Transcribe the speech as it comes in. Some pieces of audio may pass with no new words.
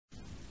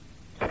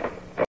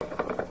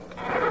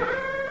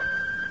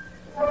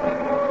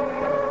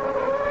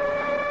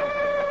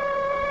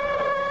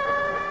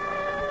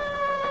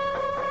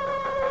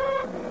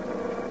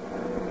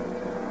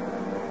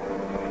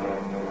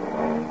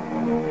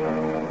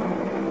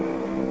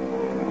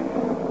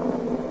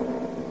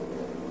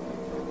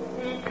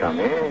Come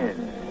in.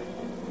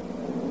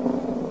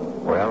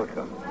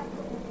 Welcome.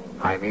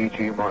 I'm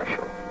E.G.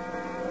 Marshall.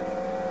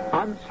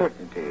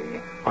 Uncertainty,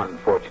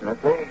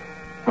 unfortunately,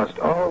 must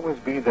always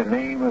be the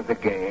name of the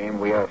game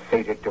we are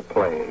fated to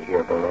play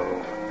here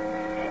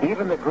below.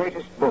 Even the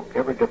greatest book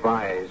ever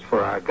devised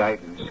for our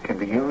guidance can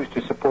be used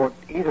to support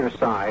either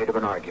side of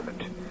an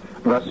argument.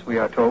 Thus, we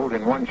are told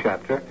in one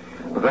chapter,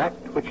 that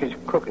which is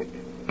crooked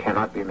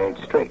cannot be made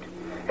straight.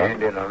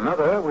 And in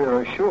another, we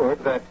are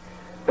assured that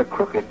the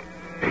crooked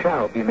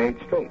shall be made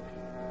straight.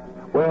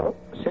 Well,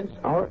 since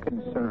our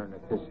concern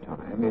at this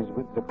time is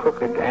with the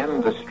crooked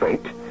and the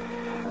straight,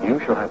 you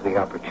shall have the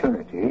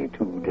opportunity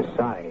to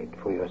decide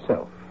for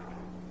yourself.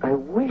 I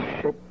wish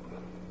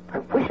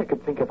I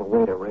could think of a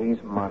way to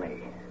raise money.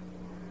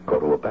 Go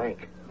to a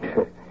bank.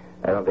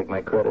 I don't think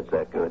my credit's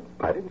that good.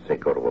 I didn't say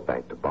go to a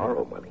bank to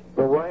borrow money.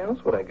 Well, why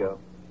else would I go?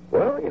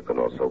 Well, you can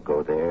also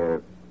go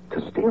there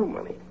to steal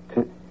money.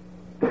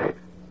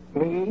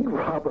 Me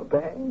rob a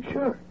bank?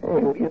 Sure. Hey,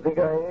 who do you think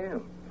I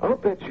am? I'll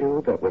bet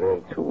you that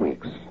within 2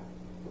 weeks,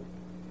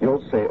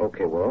 you'll say,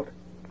 okay, Walt,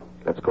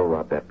 let's go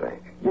rob that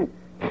bank.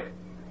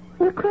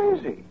 You're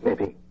crazy.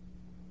 Maybe.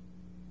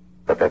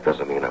 But that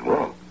doesn't mean I'm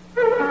wrong.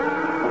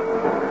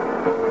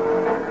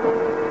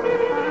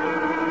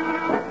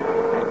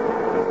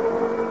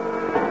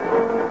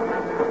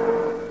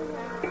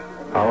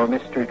 Our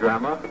mystery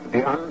drama,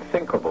 The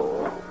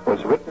Unthinkable,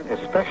 was written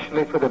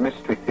especially for the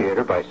Mystery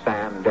Theater by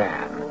Sam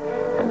Dan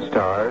and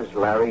stars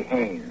Larry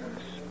Haynes.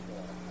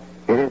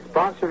 It is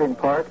sponsored in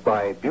part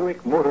by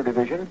Buick Motor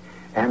Division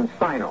and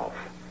Sign-Off,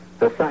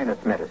 the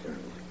sinus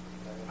medicines.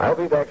 I'll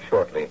be back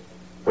shortly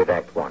with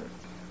Act One.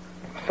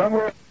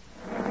 Somewhere...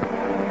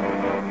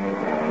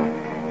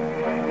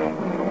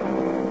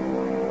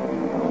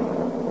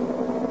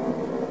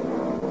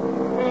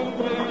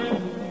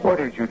 What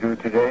did you do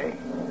today?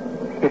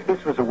 If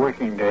this was a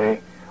working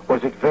day,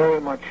 was it very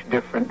much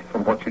different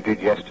from what you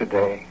did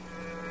yesterday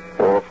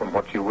or from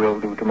what you will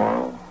do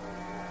tomorrow?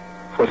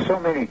 For so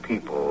many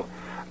people,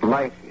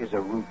 life is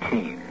a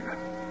routine,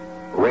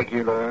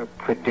 regular,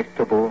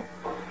 predictable.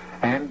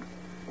 And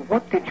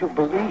what did you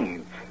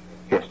believe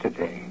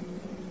yesterday?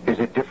 Is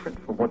it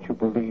different from what you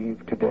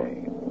believe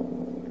today?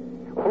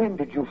 When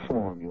did you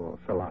form your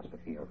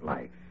philosophy of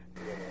life?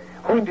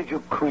 When did you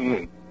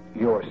create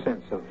your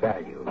sense of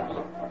values,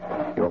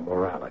 your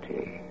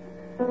morality?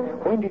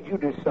 When did you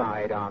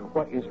decide on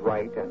what is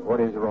right and what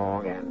is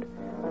wrong and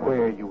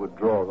where you would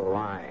draw the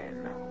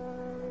line?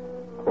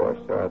 Of course,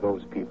 there are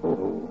those people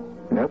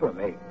who never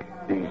make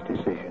these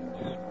decisions.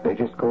 They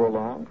just go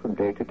along from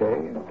day to day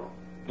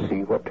and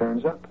see what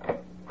turns up.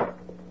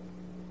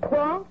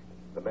 Walt?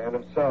 The man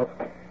himself.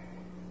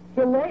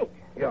 You're late.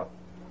 Yeah.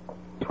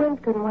 Twins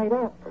couldn't wait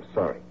up. I'm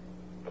sorry.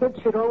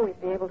 Kids should always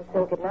be able to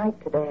say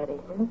goodnight to Daddy.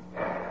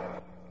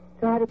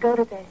 So how'd it go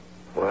today?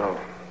 Well,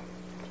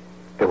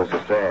 it was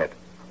a sad.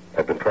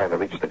 I've been trying to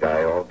reach the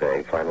guy all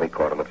day. Finally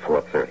caught him at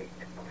 4:30.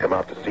 Come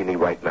out to see me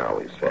right now,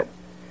 he said.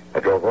 I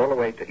drove all the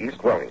way to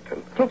East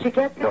Wellington. Did you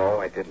get there? No,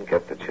 I didn't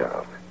get the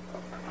job.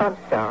 I'm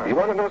sorry. You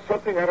want to know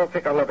something? I don't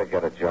think I'll ever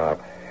get a job.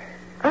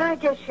 I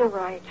guess you're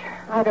right.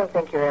 I don't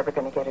think you're ever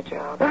going to get a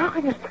job. Well, how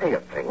can you say a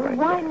thing like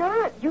Why that?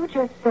 not? You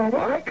just said it.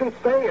 Well, I can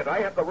say it. I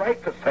have the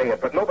right to say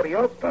it, but nobody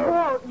else does.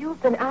 Walt,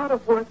 you've been out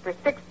of work for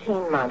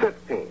 16 months.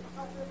 15.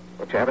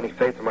 Don't you have any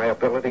faith in my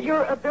ability?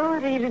 Your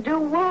ability to do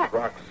what?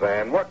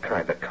 Roxanne, what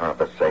kind of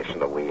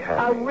conversation are we A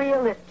having?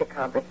 realistic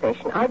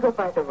conversation. I go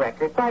by the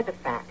record, by the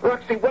facts.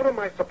 Roxy, what am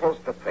I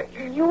supposed to think?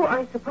 You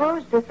are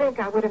supposed to think,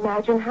 I would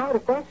imagine, how to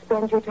best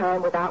spend your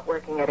time without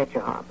working at a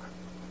job.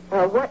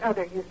 Well, what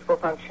other useful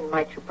function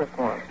might you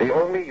perform? The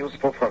only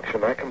useful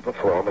function I can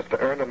perform is to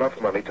earn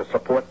enough money to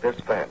support this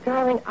family.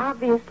 Darling,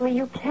 obviously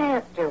you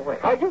can't do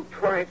it. Are you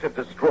trying to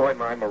destroy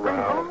my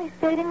morale? I'm only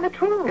stating the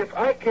truth. If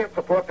I can't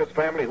support this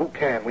family, who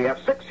can? We have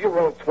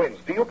 6-year-old twins.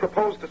 Do you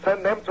propose to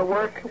send them to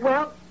work?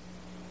 Well,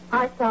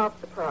 I solved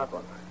the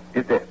problem.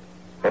 You did.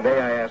 And may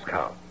I ask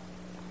how?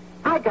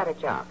 I got a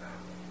job.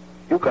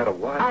 You got a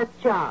what? A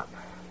job.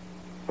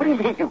 What do you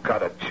mean you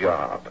got a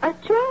job? A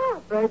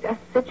job. A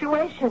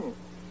situation.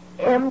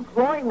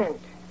 Employment.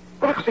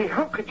 Roxy,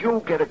 how could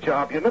you get a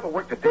job? You never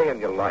worked a day in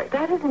your life.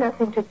 That has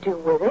nothing to do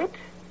with it.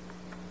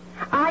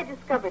 I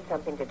discovered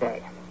something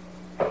today.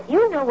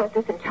 You know what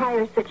this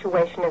entire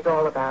situation is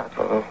all about.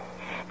 Uh-oh.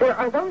 There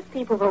are those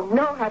people who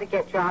know how to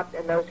get jobs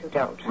and those who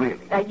don't. Really?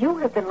 Now, you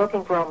have been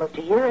looking for almost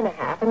a year and a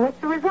half, and what's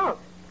the result?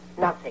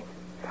 Nothing.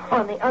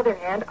 On the other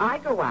hand, I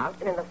go out,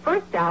 and in the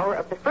first hour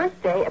of the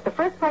first day, at the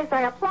first place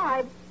I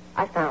applied,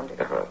 I found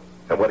it. Uh-huh.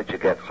 And what did you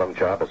get? Some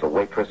job as a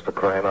waitress for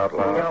crying out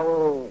loud?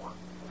 No.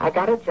 I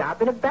got a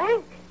job in a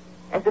bank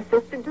as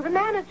assistant to the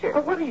manager.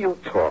 Well, what are you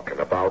talking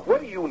about?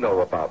 What do you know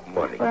about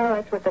money? Well,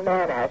 that's what the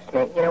man asked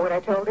me. You know what I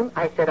told him?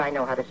 I said, I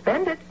know how to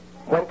spend it.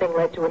 One thing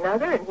led to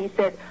another, and he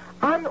said,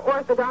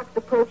 unorthodox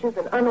approaches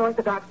and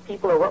unorthodox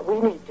people are what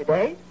we need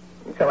today.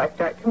 And so I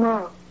start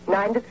tomorrow,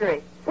 9 to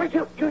 3. Well,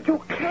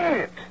 you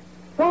can't.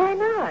 Why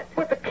not?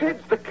 But the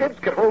kids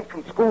get home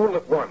from school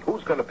at 1.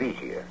 Who's going to be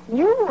here?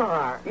 You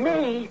are.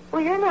 Me?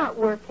 Well, you're not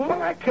working.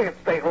 Well, I can't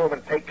stay home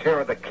and take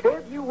care of the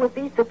kids. You would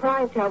be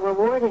surprised how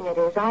rewarding it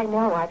is. I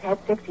know. I've had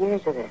 6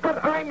 years of this.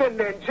 But I'm an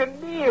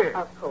engineer.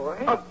 Of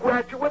course. A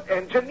graduate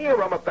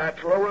engineer. I'm a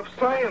Bachelor of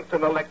Science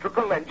in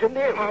Electrical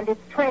Engineering. And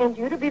it's trained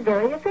you to be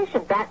very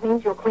efficient. That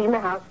means you'll clean the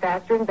house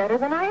faster and better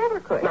than I ever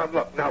could.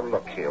 Now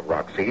look here,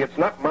 Roxy. It's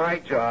not my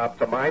job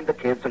to mind the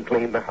kids and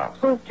clean the house.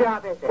 Whose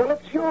job is it? Well,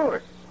 it's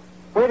yours.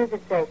 Where does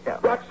it say so?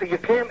 Roxy, you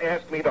can't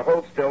ask me to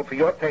hold still for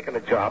your taking a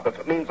job if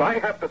it means I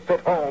have to sit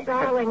home.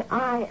 Darling,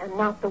 I am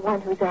not the one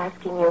who's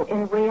asking you.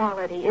 In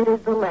reality, it is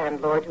the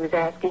landlord who's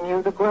asking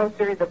you, the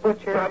grocer, the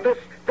butcher. Now, this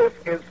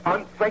is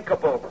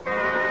unthinkable.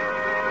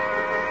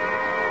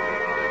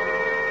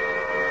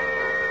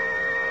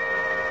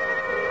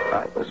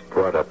 I was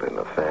brought up in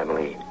a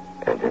family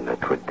and in a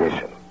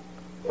tradition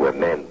where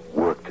men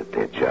worked at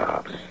their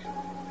jobs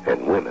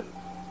and women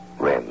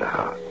ran the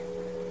house.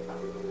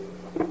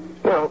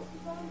 Well,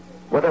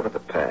 whatever the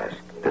past,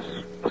 this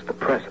was the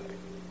present.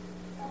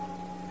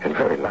 And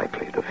very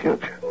likely the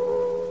future.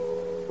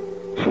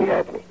 She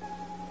had me.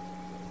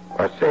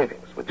 Our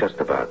savings were just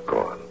about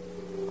gone.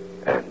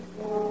 And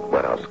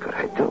what else could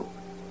I do?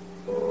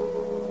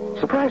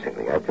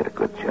 Surprisingly, I did a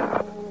good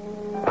job.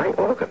 I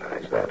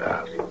organized that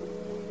house.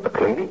 The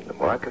cleaning, the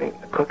marketing,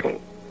 the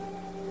cooking.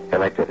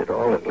 And I did it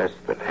all in less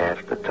than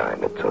half the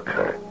time it took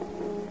her.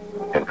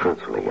 And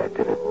truthfully, I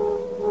did it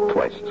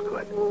twice as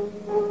good.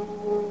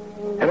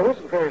 And it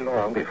wasn't very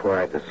long before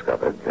I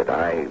discovered that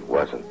I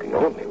wasn't the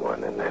only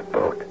one in that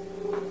boat.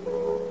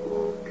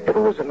 If it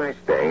was a nice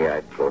day,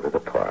 I'd go to the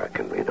park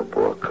and read a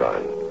book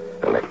on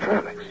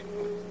electronics.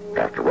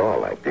 After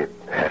all, I did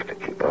have to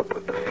keep up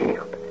with the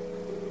field.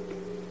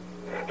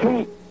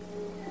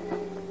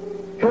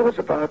 He was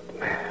about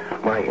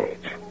my age.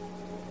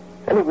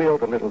 And he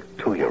wheeled a little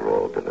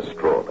 2-year-old in a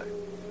stroller.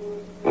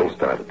 We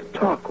started to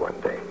talk one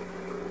day.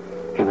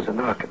 He was an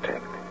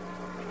architect.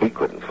 He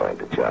couldn't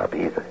find a job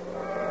either.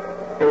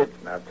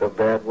 It's not so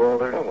bad,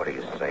 Walter. Oh, what are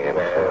you saying,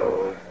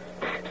 Well,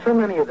 so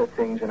many of the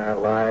things in our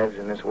lives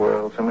in this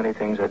world, so many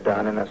things are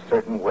done in a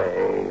certain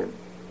way,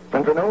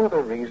 and for no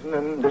other reason,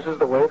 and this is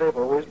the way they've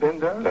always been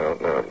done. No.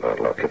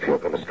 Look, if you're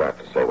going to start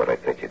to say what I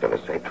think you're going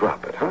to say,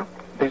 drop it, huh?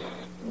 This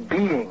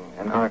being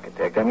an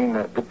architect, I mean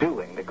the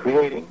doing, the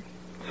creating,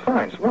 it's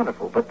fine, it's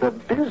wonderful, but the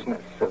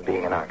business of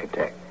being an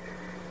architect,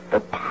 the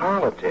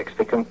politics,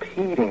 the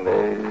competing,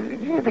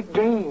 the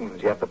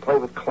games you have to play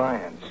with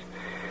clients.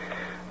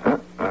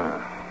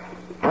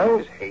 I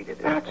always hated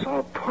it. That's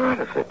all part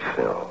of it,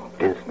 Phil.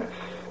 Business.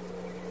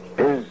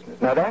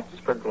 Now that's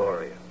for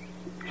Gloria.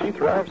 She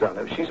thrives on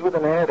it. She's with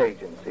an ad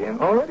agency,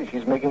 and already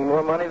she's making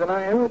more money than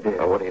I ever did.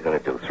 Now, what are you going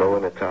to do? Throw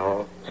in a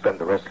towel? Spend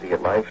the rest of your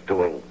life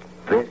doing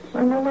this?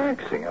 I'm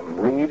relaxing. I'm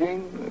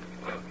reading.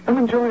 I'm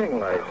enjoying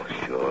life.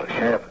 Oh, sure. I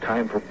have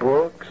time for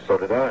books. So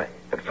did I,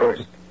 at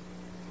first.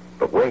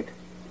 But wait,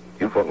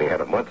 you've only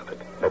had a month of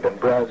it. I've been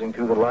browsing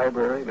through the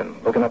library,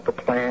 been looking up the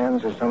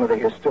plans of some of the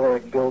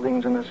historic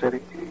buildings in the city.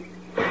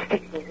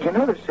 Hey, you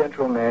know the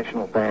Central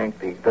National Bank,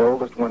 the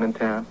oldest one in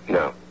town?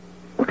 No.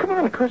 Well, come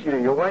on, of course you do.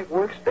 Your wife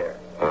works there.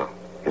 Oh,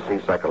 you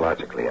see,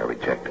 psychologically, I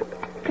reject it.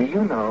 Do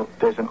you know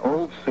there's an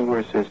old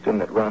sewer system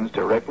that runs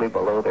directly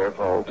below their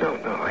vault? No,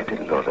 I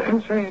didn't know that.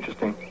 It's very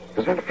interesting.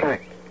 As a matter of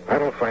fact, I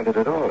don't find it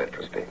at all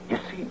interesting. You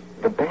see,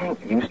 the bank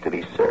used to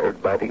be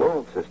served by the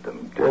old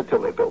system till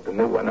they built the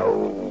new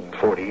one,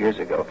 40 years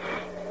ago.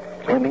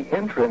 And the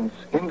entrance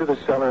into the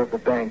cellar of the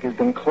bank has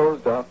been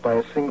closed off by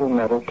a single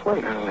metal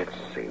plate. Now, let's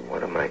see.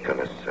 What am I going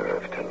to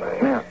serve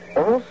tonight? Now,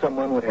 all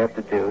someone would have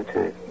to do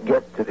to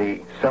get to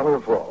the cellar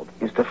vault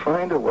is to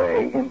find a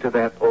way into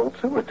that old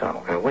sewer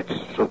tunnel. Now, which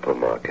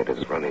supermarket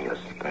is running a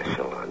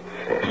special on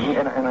fish?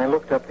 And I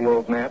looked up the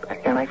old map,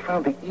 and I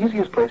found the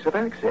easiest place of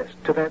access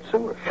to that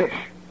sewer. Fish.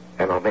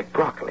 And I'll make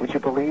broccoli. Would you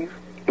believe?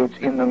 It's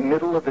in the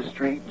middle of the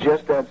street,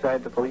 just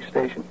outside the police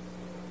station.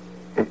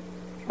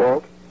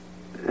 Walt?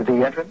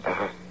 The entrance?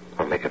 Uh-huh.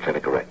 I'll make a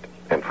vinaigrette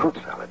and fruit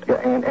salad. Yeah,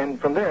 and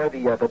from there,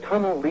 the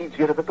tunnel leads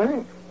you to the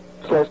bank.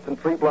 It's less than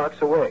 3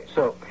 blocks away.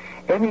 So,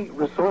 any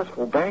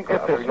resourceful bank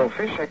If robber... there's no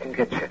fish, I can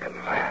get chicken.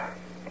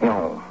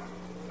 No,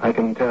 I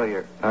can tell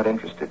you're not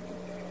interested.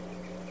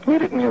 You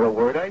didn't hear a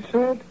word I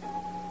said.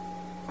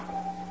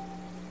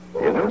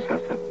 You know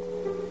something?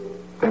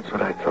 That's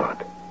what I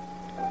thought.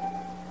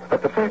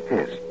 But the fact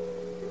is,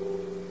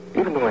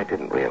 even though I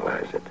didn't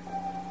realize it,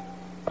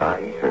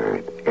 I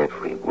heard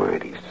every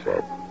word he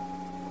said.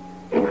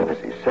 Even as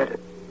he said it,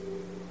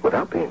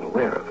 without being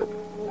aware of it,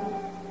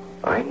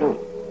 I knew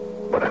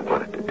what I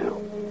wanted to do.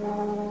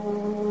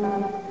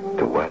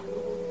 Do what?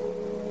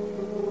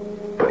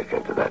 Break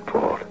into that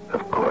vault,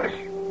 of course.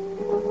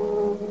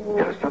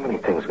 There are so many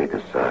things we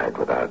decide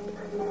without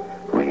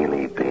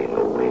really being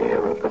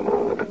aware of the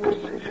moment of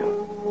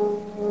decision.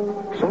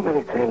 So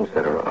many things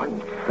that are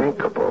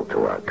unthinkable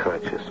to our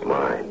conscious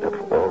mind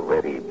have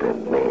already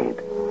been made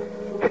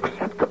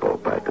acceptable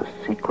by the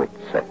secret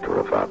sector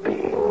of our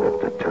being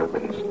that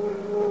determines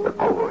the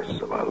course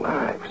of our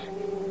lives.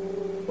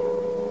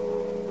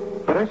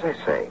 But as I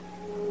say,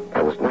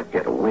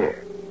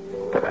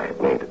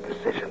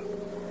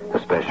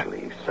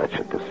 especially such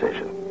a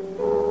decision.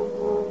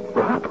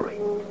 Robbery.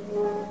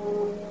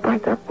 Why,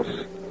 that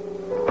was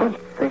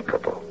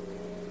unthinkable.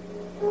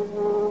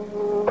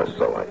 Or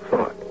so I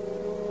thought.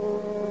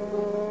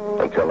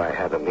 Until I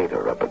had to meet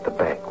her up at the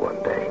bank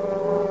one day.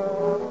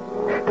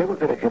 They were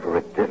going to give her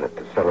a dinner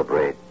to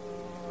celebrate,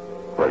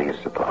 what do you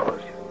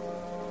suppose?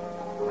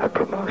 A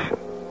promotion.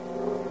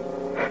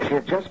 She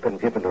had just been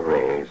given a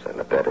raise and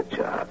a better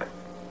job.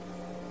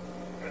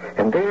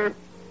 And there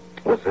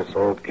was this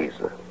old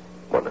geezer,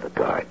 one of the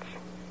guards.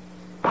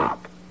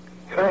 Bob.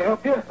 Can I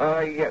help you?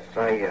 Yes,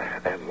 I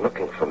am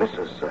looking for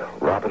Mrs.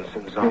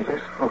 Robinson's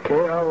office.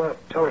 Okay, I'll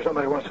tell her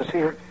somebody wants to see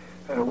her.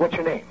 What's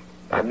your name?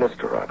 I'm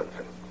Mr.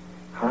 Robinson.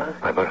 Huh?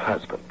 I'm her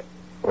husband.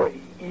 Well,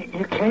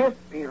 you can't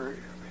be her...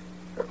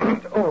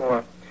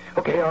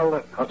 okay,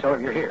 I'll tell her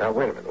you're here. Now,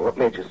 wait a minute. What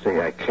made you say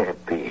I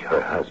can't be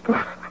her husband?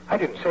 I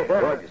didn't say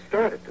that. Well, you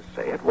started to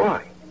say it.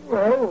 Why?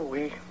 Well,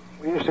 we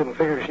just didn't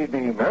figure she'd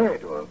be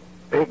married to a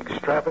big,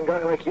 strapping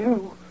guy like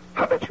you.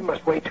 I bet you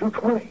must weigh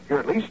 220. You're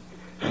at least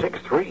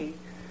 6'3".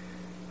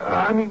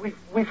 I mean,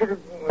 we figured,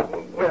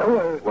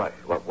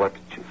 What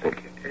did you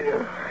figure?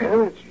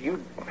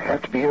 You'd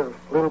have to be a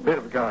little bit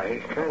of a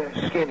guy, kind of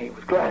skinny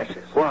with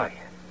glasses. Why?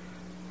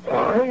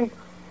 Why?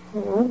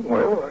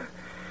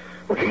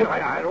 Gee,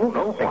 I don't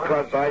know why.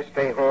 Because I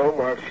stay home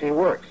while she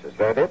works. Is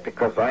that it?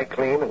 Because I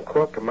clean and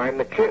cook and mind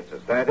the kids.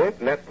 Is that it?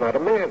 And that's not a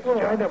man's job.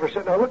 I never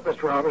said... Now, look,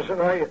 Mr. Robinson,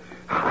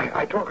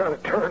 I talk out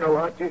of turn a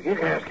lot. You can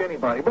ask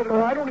anybody. But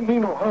I don't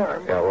mean no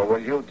harm. Yeah, well, will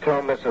you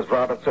tell Mrs.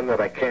 Robinson that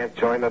I can't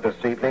join her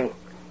this evening?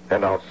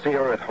 And I'll see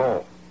her at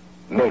home.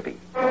 Maybe.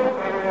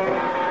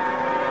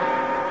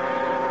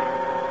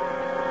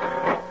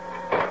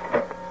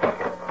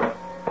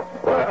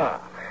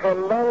 Well,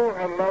 hello.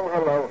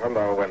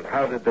 And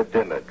how did the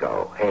dinner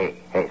go? Hey,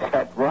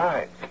 that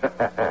rhymes.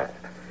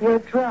 You're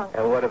drunk.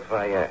 And what if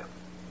I am?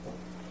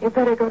 You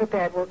better go to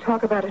bed. We'll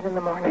talk about it in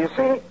the morning. You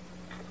see,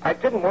 I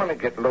didn't want to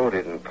get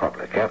loaded in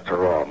public.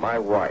 After all, my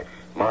wife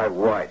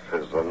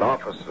is an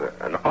officer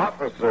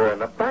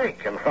in a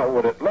bank. And how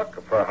would it look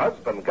if her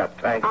husband got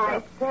tanked I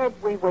up? said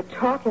we would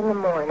talk in the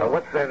morning. Now,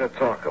 what's there to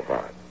talk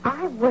about?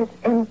 I was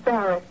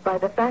embarrassed by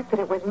the fact that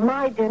it was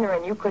my dinner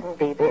and you couldn't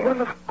be there.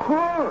 Well, of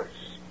course.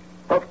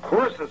 Of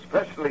course,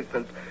 especially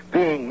since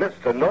being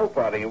Mr.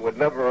 Nobody, it would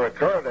never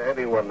occur to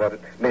anyone that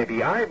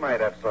maybe I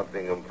might have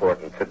something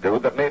important to do,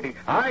 that maybe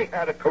I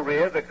had a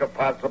career that could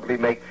possibly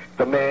make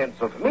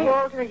demands of me.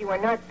 Walter, you are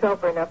not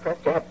sober enough for us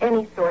to have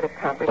any sort of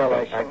conversation.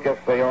 Well, I guess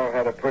they all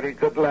had a pretty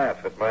good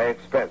laugh at my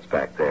expense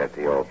back there at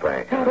the old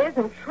bank. That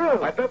isn't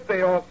true. I bet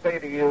they all say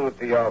to you at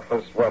the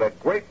office, what a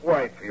great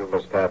wife you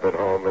must have at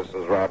home,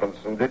 Mrs.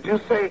 Robinson. Did you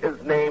say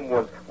his name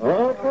was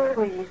Walter?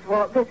 Please,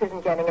 Walt, this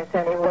isn't getting us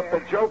anywhere.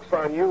 But the joke's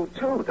on you,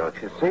 too, don't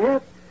you see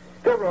it?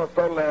 They're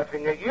also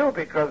laughing at you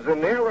because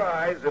in their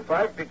eyes, if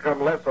I've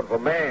become less of a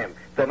man,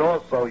 then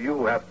also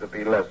you have to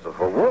be less of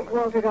a woman.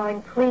 Walter,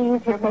 darling,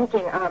 please, you're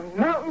making a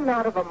mountain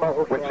out of a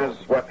molehill. Which is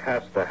what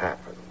has to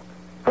happen.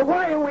 But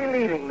why are we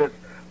leading this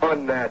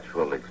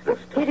unnatural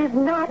existence? It is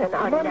not an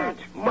unnatural...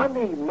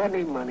 Money.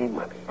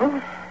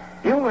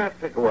 You have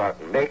to go out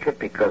and make it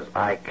because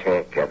I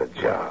can't get a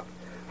job.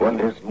 When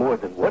there's more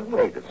than one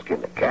way to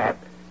skin a cat.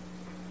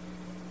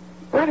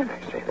 Why did I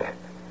say that?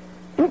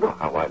 You know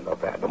how I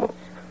love animals.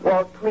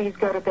 Walt, please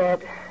go to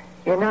bed.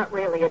 You're not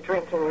really a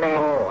drinking man.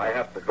 Oh, I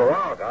have to go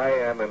out. I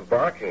am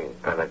embarking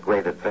on a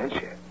great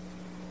adventure.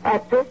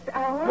 At this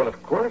hour? Well,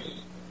 of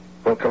course.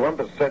 When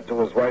Columbus said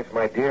to his wife,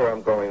 my dear,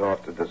 I'm going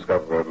off to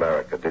discover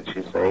America, did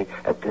she say,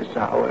 at this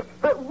hour?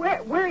 But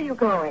where are you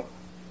going?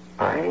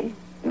 I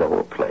know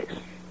a place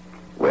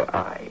where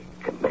I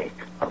can make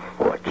a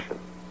fortune.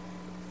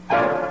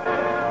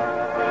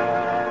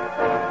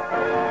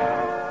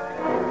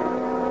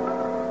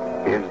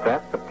 Is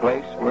that the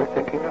place we're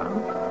thinking of?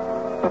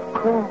 Of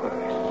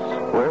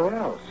course. Where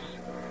else?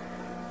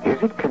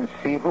 Is it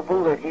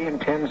conceivable that he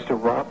intends to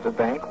rob the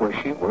bank where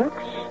she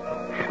works?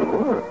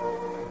 Sure.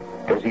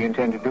 Does he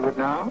intend to do it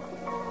now?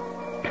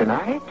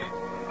 Tonight?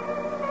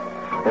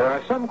 There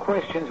are some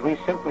questions we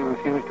simply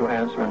refuse to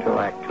answer until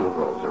Act 2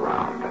 rolls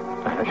around.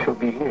 And she'll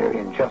be here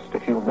in just a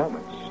few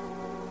moments.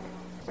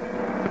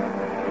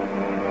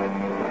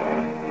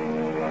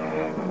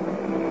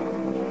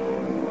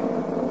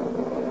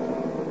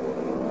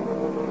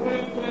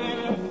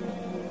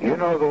 You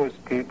know those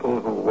people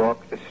who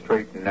walk the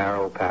straight and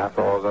narrow path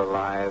all their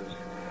lives,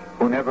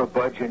 who never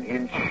budge an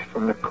inch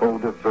from the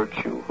code of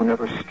virtue, who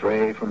never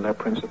stray from their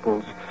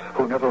principles,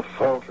 who never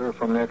falter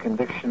from their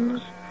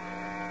convictions?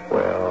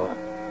 Well,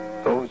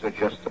 those are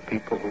just the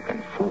people who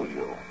can fool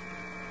you.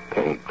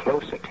 Pay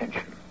close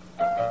attention.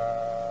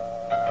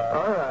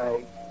 All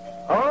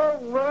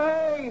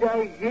right,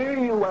 I hear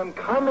you. I'm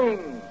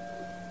coming.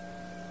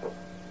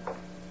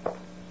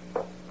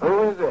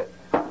 Who is it?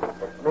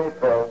 It's me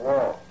for a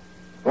walk.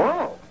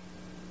 Whoa.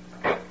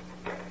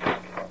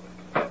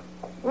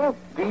 Well,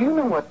 do you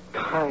know what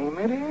time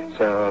it is? It's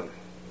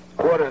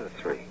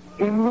 2:45.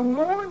 In the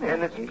morning.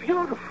 And it's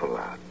beautiful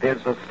out.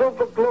 There's a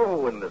silver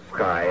glow in the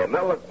sky. An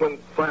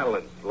eloquent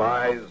silence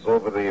lies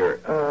over the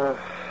earth.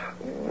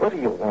 What do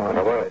you want?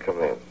 I want to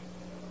come in.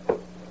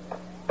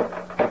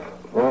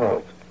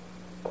 Walt,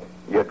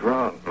 you're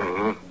drunk.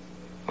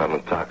 Mm-hmm. I'm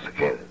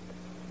intoxicated.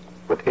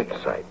 With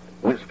insight,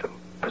 wisdom,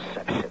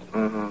 perception.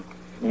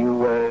 Mm-hmm.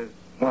 You,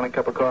 want a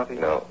cup of coffee?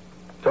 No.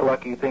 It's a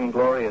lucky thing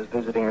Gloria's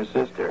visiting her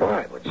sister.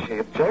 Why? Would she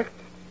object?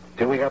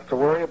 Do we have to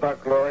worry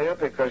about Gloria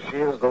because she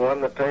is the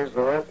one that pays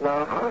the rent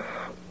now? Huh?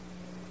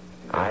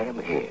 I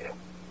am here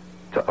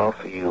to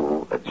offer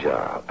you a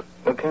job.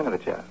 What kind of a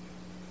job?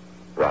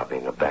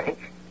 Robbing a bank.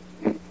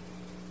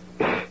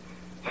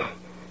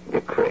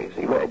 You're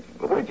crazy.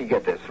 Where'd you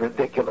get this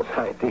ridiculous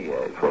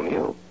idea? From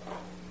you.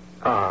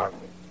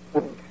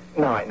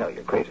 No, I know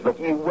you're crazy. Look,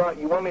 you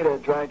want me to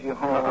drive you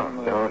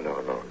home? No.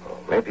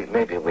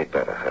 Maybe we'd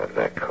better have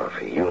that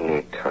coffee. You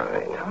need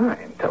time.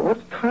 Time? What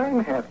does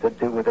time have to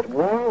do with it?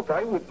 Walt,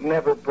 I would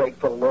never break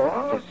the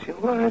law. Yes, you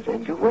would,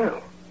 and you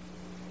will.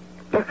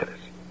 Look at us.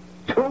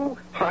 2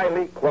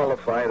 highly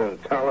qualified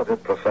and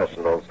talented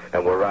professionals,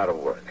 and we're out of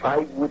work. I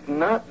would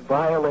not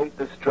violate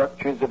the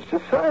structures of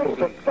society.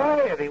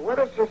 Society? What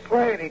does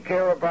society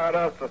care about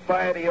us?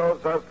 Society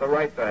owes us the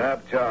right to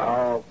have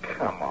jobs. Oh,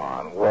 come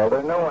on,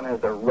 Walter. No one has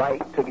the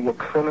right to be a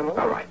criminal.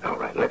 All right.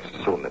 Let's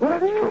assume that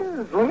What that's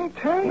true. is? Let me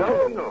tell you.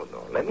 No.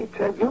 Let me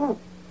tell you.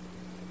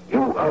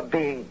 You are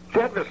being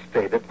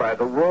devastated by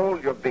the role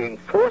you're being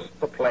forced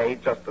to play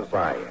just as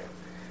I am.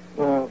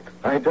 Well,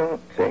 I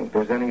don't think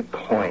there's any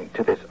point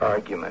to this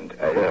argument.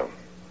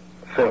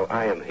 Phil,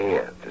 I am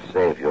here to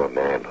save your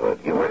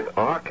manhood. You're an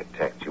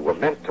architect. You were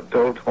meant to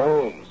build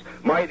homes,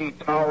 mighty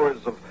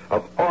towers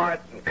of art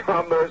and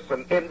commerce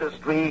and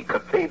industry,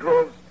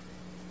 cathedrals.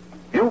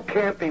 You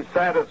can't be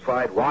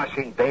satisfied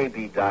washing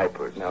baby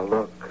diapers. Now,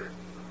 look,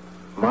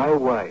 my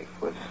wife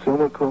was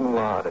summa cum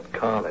laude at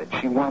college.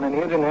 She won an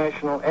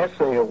international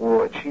essay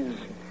award.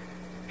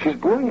 She's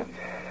brilliant.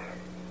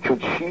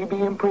 Should she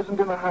be imprisoned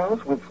in a house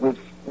with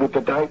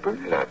the diapers?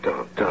 Now,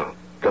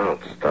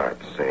 don't start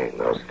saying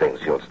those things.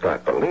 You'll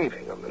start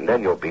believing them, and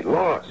then you'll be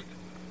lost.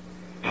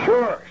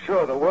 Sure,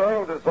 the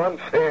world is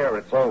unfair.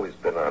 It's always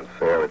been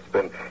unfair. It's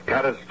been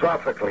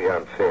catastrophically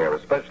unfair,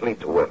 especially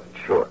to women,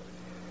 sure.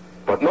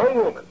 But no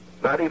woman,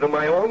 not even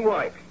my own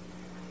wife,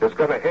 is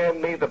going to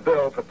hand me the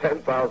bill for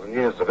 10,000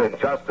 years of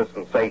injustice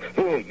and say,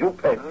 here, you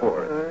pay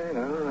for it.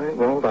 All right.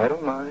 Well, I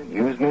don't mind.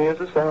 Use me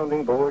as a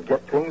sounding board.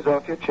 Get things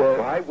off your chest.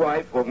 My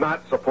wife will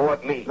not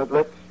support me. But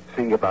let's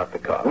see about the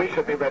car. We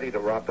should be ready to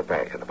rob the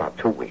bank in about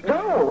 2 weeks.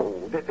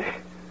 No.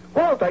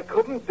 Walt, I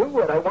couldn't do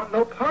it. I want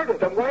no part of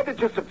it. Then why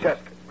did you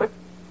suggest it? But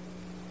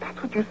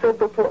that's what you said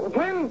before.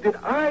 When did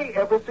I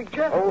ever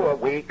suggest it? A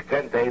week,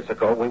 10 days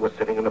ago, we were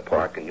sitting in the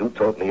park, and you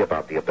told me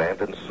about the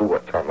abandoned sewer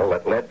tunnel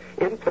that led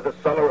into the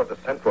cellar of the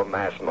Central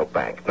National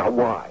Bank. Now,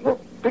 why? Well,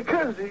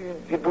 because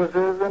it was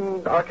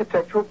an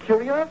architectural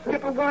curiosity. Yeah,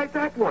 but why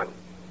that one?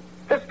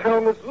 This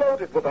town is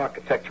loaded with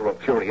architectural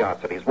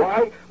curiosities.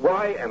 Why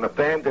an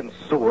abandoned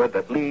sewer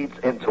that leads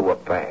into a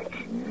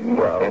bank?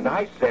 Well, and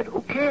I said,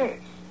 who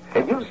cares?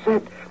 And you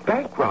said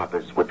bank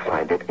robbers would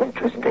find it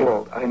interesting.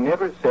 Walt, I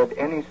never said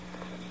any...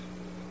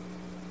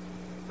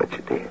 But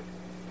you did.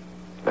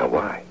 Now,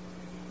 why?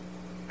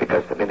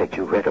 Because the minute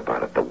you read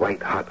about it, the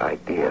white-hot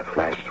idea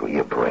flashed through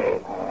your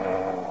brain.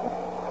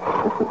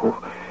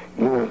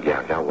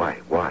 Yeah, now why?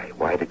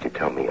 Why did you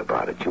tell me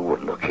about it? You were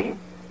looking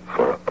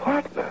for a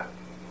partner.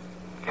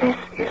 This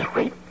is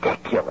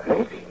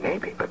ridiculous.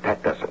 Maybe, but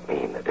that doesn't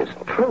mean it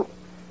isn't true.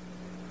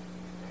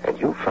 And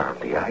you found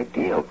the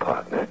ideal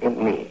partner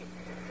in me.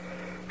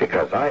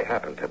 Because I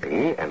happen to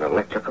be an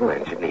electrical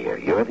engineer.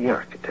 You're the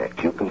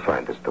architect. You can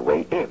find us the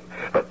way in.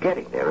 But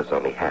getting there is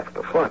only half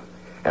the fun.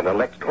 An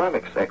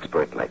electronics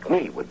expert like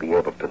me would be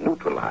able to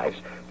neutralize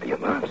the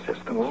alarm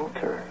system.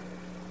 Walter,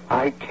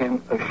 I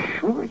can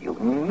assure you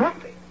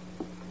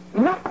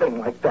nothing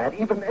like that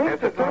even And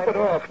to top it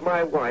off,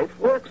 my wife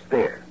works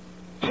there.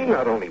 She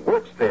not only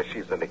works there,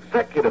 she's an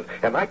executive,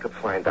 and I could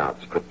find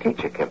out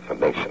strategic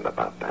information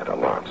about that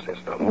alarm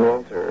system.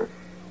 Walter,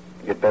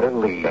 you'd better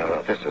leave.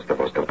 No, this is the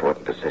most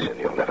important decision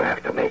you'll never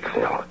have to make,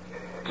 Phil.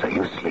 So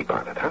you sleep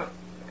on it, huh?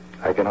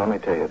 I can only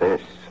tell you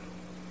this.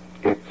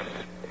 It's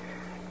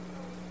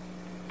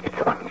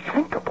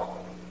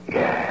unthinkable.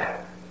 Yeah,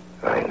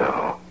 I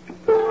know.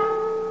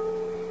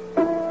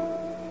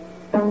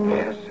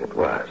 Yes, it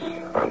was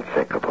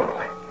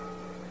unthinkable.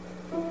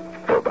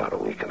 For about a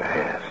week and a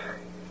half,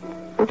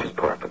 which is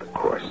par for the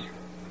course.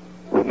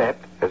 We met,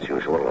 as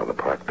usual, on the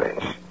park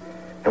bench,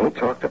 and we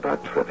talked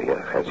about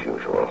trivia, as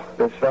usual.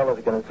 This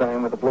fella's going to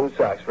sign with the Blue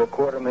Sox for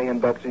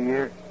 $250,000 a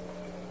year.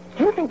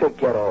 Do you think they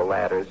get all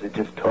that, or is it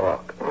just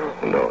talk?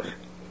 Who knows?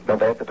 Don't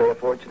they have to pay a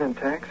fortune in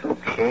taxes? Who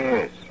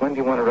cares? When do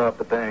you want to rob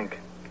the bank?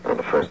 On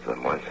the first of the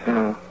month.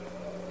 No.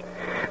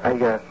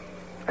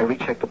 I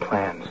rechecked the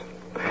plans.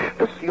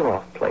 The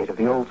seal-off plate of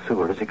the old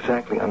sewer is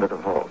exactly under the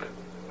vault.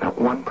 Now,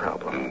 one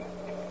problem.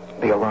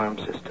 The alarm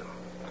system.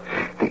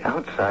 The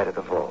outside of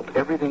the vault,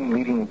 everything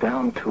leading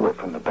down to it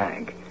from the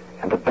bank,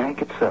 and the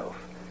bank itself,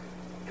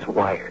 is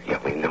wired. Yeah,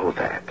 we know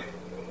that.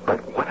 But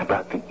what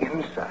about the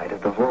inside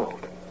of the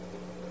vault?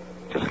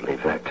 Just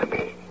leave that to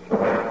me.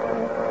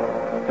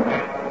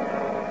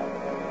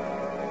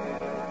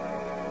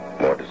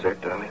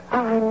 dessert, darling?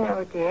 Oh,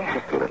 no, dear.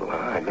 Just a little, huh?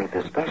 I made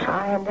this special.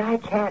 And I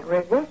can't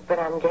resist, but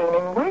I'm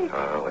gaining weight.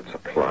 Oh, it's a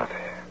plot.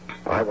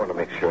 I want to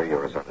make sure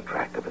you're as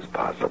unattractive as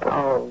possible.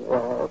 Oh,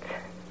 Walt.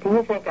 Do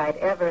you think I'd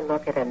ever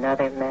look at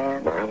another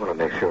man? No, I want to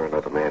make sure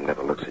another man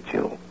never looks at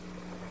you.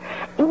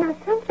 You know,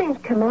 something's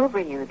come over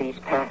you these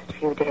past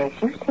few days.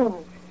 You seem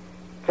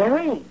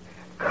very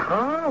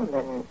calm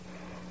and,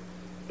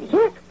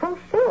 yes,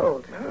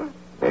 fulfilled. Huh?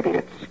 Maybe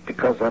it's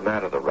because I'm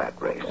out of the rat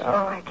race.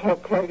 Oh, I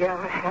can't tell you how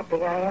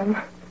happy I am.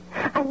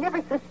 I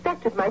never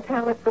suspected my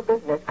talent for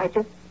business. I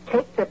just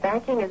take to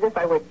banking as if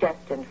I were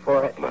destined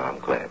for it. Well, I'm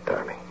glad,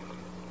 darling.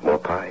 More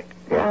pie?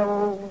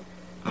 Oh,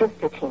 just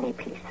a teeny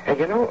piece. And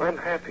you know, I'm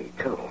happy,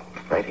 too,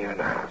 right here in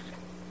the house.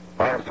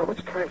 I have so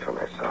much time for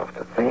myself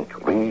to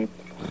think, read,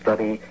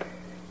 study.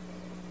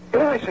 You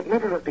know, I should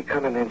never have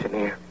become an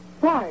engineer.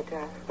 Why,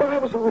 Dad? Well, I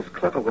was always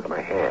clever with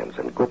my hands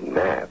and good in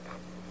math.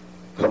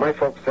 So my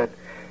folks said,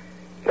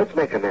 let's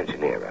make an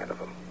engineer out of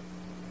him.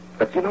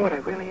 But you know what I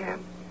really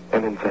am?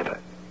 An inventor.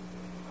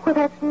 Well,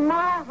 that's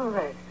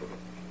marvelous.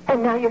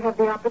 And now you have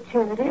the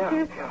opportunity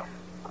to... Yeah.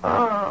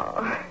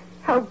 Oh,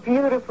 how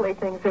beautifully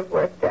things have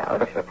worked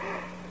out.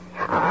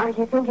 Are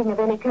you thinking of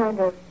any kind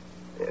of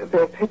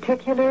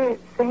particular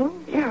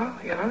thing? Yeah.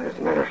 As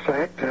a matter of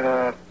fact,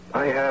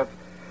 I have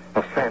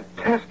a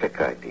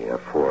fantastic idea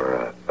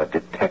for a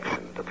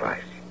detection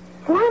device.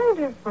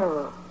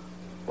 Wonderful.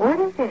 What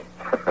is it?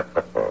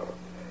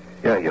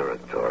 Yeah, you're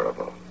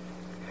adorable.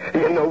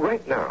 You know,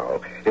 right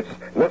now,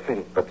 it's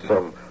nothing but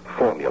some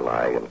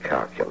formulae and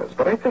calculus,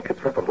 but I think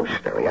it's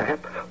revolutionary. I have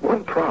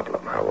one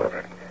problem,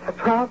 however. A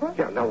problem?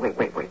 Yeah, no, wait.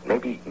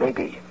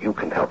 Maybe you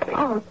can help me.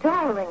 Oh,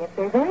 darling, if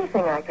there's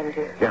anything I can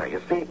do. Yeah,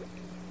 you see,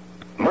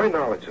 my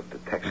knowledge of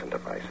detection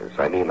devices,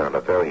 I mean on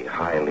a very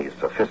highly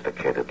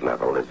sophisticated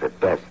level, is at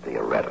best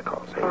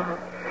theoretical, see? Uh-huh.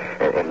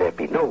 And there'd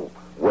be no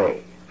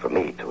way for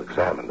me to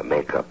examine the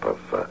makeup of,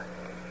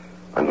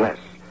 unless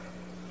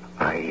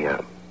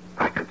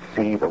I could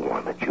see the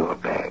one at your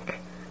bank.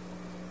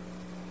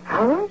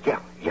 Howard?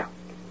 Yeah.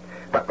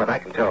 But I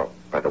can tell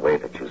by the way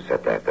that you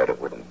said that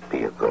it wouldn't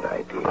be a good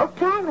idea. Oh,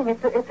 darling,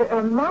 it's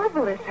a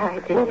marvelous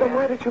idea. Well, then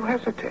why did you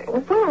hesitate?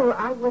 Well,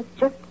 I was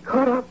just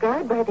caught off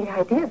guard by the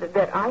idea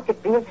that I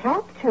could be of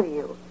help to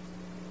you.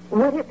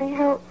 Would it be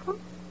helpful?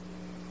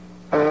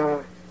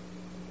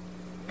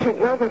 See,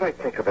 now that I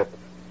think of it,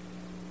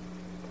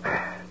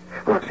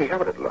 Roxy, how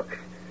would it look?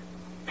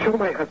 Show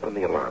my husband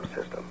the alarm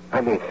system.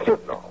 I mean, you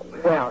know.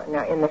 Well,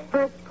 now, in the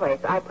first place,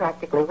 I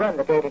practically run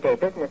the day-to-day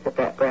business at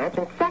that branch,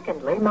 and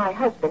secondly, my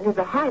husband is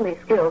a highly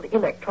skilled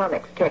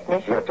electronics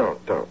technician. Now,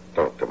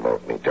 don't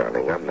demote me,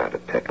 darling. I'm not a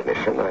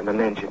technician. I'm an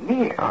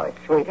engineer. Oh,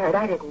 sweetheart,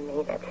 I didn't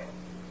mean it.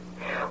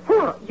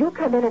 Well, you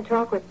come in and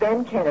talk with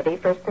Ben Kennedy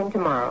first thing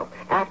tomorrow,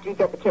 after you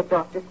get the kids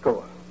off to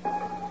school.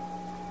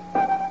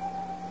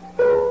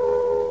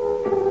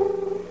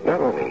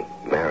 Not only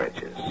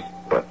marriages,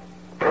 but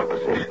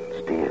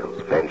propositions,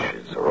 deals,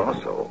 ventures are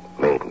also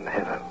made in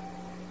heaven.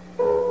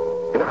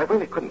 You know, I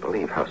really couldn't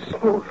believe how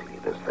smoothly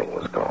this thing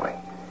was going.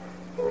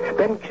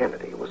 Ben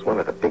Kennedy was one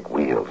of the big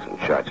wheels in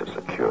charge of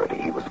security.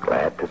 He was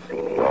glad to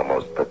see me,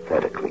 almost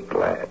pathetically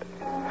glad.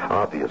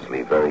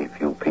 Obviously, very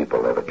few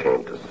people ever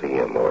came to see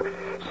him or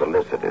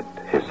solicited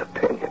his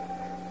opinion.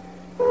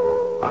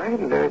 I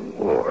learned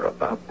more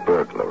about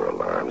burglar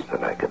alarms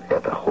than I could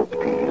ever hope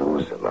to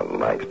use in a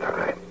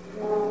lifetime.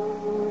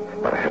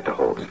 But I had to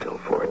hold still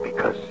for it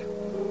because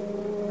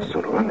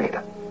sooner or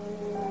later,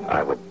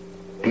 I would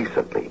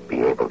decently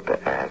be able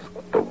to ask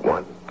the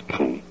one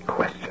key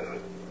question.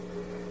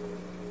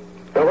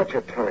 Now, what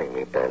you're telling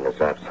me, Ben,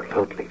 is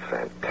absolutely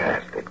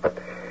fantastic, but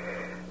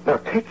now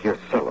take your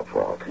cellar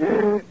vault.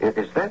 Yeah?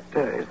 Is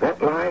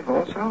that live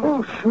also?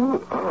 Oh,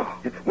 sure.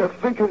 Oh. Now,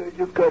 figure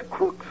you've got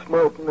crooks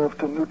smart enough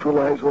to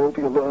neutralize all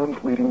the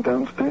alarms leading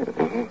downstairs.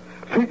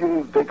 Mm-hmm.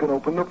 Figure they can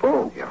open the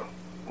vault. Yeah.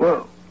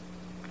 Well,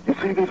 you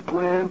see this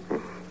plan?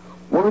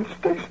 Once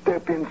they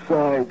step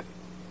inside,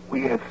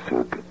 we have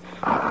circuits.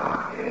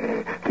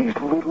 Yeah, these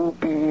little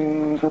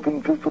beams of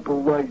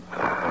invisible light.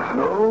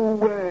 No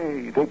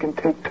way they can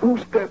take 2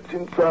 steps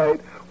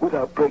inside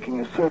without breaking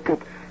a circuit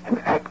and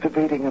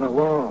activating an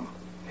alarm.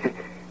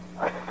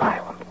 A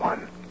silent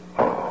one.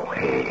 Oh,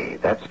 hey,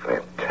 that's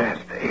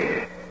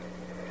fantastic.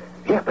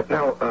 Yeah, but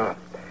now,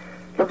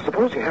 look,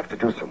 suppose you have to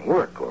do some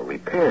work or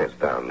repairs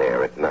down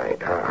there at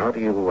night. How do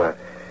you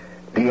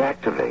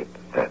deactivate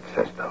that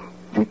system?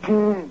 You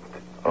can't.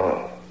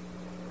 Oh.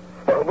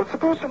 Well,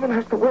 suppose someone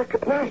has to work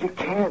at night. You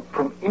can't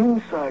from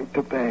inside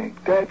the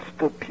bank. That's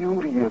the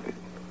beauty of it.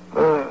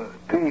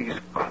 These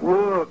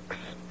crooks,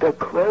 they're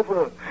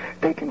clever.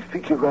 They can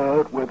figure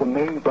out where the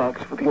main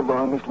box for the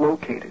alarm is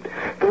located.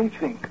 They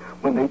think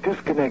when they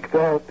disconnect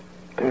that,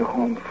 they're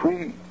home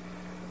free.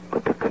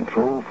 But the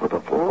control for the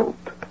vault,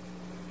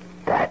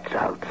 that's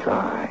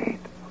outside.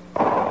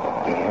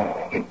 Oh,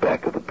 yeah, in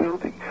back of the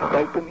building,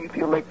 right beneath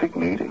the electric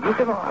meter. You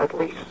can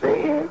hardly see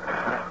it.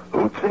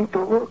 Who'd think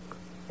to look?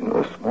 You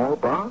know, a small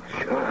box?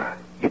 Sure.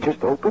 You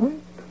just open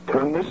it,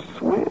 turn this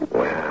switch.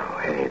 Well,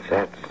 Hayes,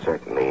 that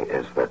certainly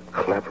is the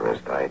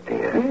cleverest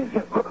idea.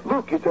 Yeah.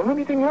 Look, is there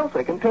anything else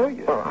I can tell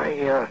you? Well,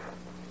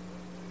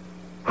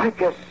 I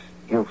guess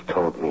you've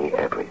told me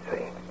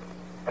everything.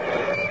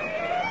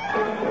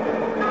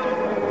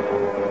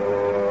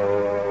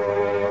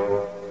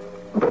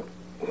 But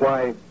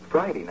why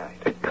Friday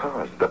night?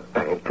 Because the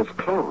bank is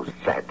closed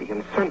Saturday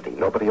and Sunday.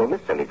 Nobody will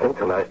miss anything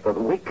till after the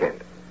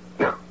weekend.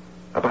 Now,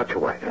 about your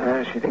wife.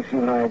 She thinks you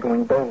and I are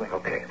going bowling.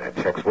 Okay, that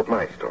checks with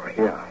my story.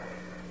 Yeah.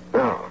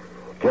 Now,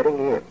 getting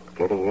in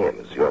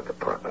is your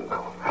department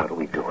now. How do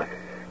we do it?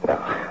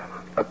 Well,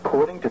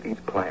 according to these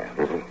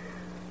plans,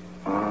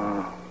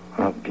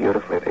 how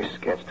beautifully they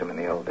sketched them in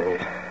the old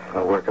days.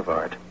 A work of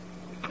art.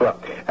 Well,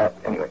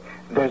 anyway,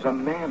 there's a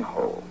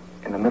manhole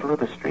in the middle of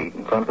the street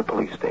in front of the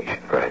police station.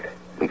 Right.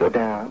 We go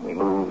down, we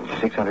move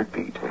 600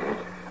 feet.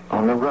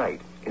 On the right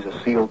is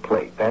a sealed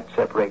plate. That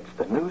separates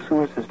the new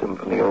sewer system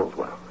from the old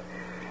one.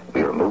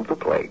 We remove the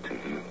plate,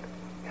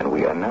 and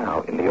we are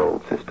now in the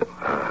old system.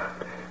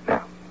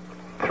 Now,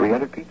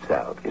 300 feet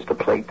south is the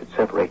plate that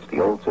separates the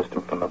old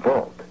system from the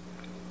vault.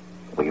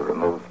 We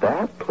remove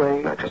that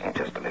plate... Now, just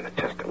a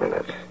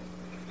minute.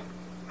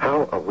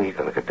 How are we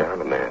going to go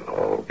down a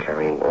manhole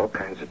carrying all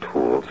kinds of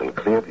tools in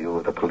clear view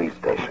of the police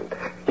station?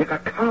 You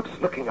got cops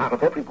looking out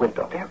of every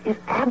window. There is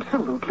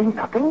absolutely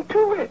nothing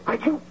to it. Are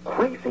you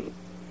crazy?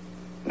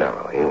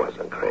 No, he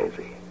wasn't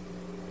crazy.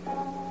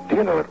 Do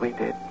you know what we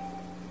did?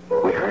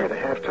 We hired a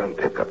half-ton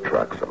pickup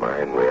truck, some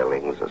iron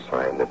railings, a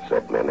sign that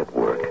said men at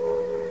work.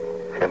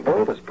 And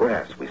bold as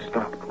brass, we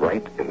stopped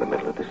right in the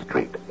middle of the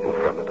street in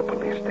front of the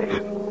police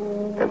station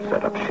and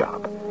set up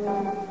shop.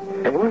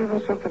 And you want to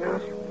know something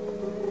else?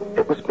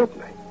 It was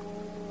midnight.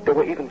 They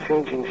were even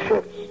changing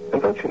shifts.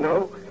 And don't you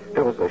know,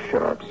 there was a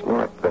sharp,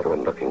 smart,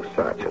 veteran-looking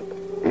sergeant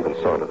even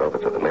sauntered over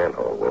to the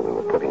manhole where we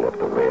were putting up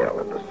the rail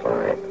and the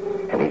sign.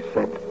 And he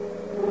said,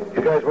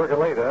 "You guys working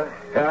late, huh?"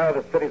 "Yeah,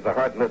 the city's a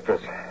hard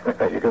mistress."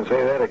 "You can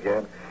say that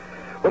again.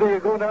 What are you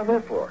going down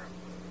there for?"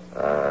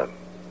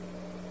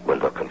 We're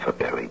looking for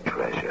buried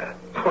treasure."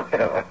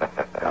 Well,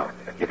 now,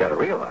 you got to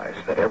realize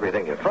that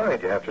everything you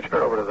find, you have to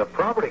turn over to the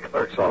property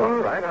clerk's All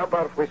office. right, how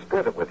about if we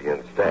split it with you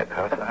instead?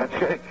 How's that?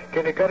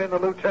 Can you cut in the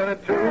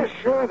lieutenant, too? Yeah,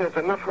 sure, there's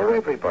enough for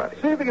everybody.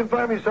 See if you can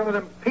find me some of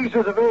them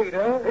pieces of eight,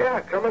 huh? Yeah,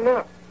 coming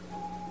up.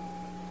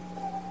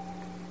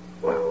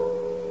 Well,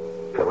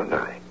 Phil and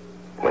I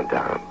went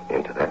down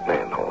into that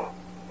manhole,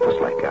 just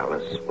like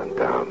Alice went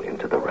down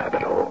into the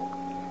rabbit hole.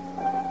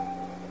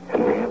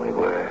 And there we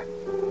were,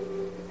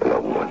 in a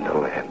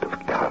wonderland of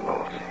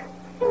tunnels.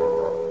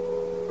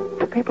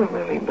 Do people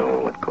really know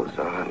what goes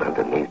on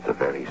underneath the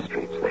very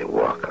streets they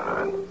walk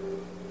on?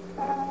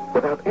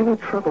 Without any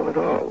trouble at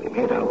all, we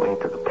made our way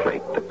to the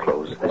plate to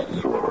close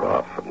this sewer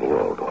off from the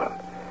old one.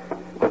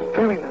 With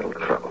very little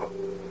trouble,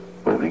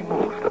 we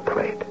removed the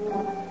plate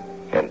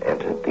and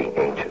entered the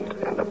ancient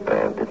and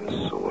abandoned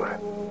sewer.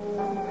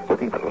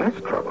 With even less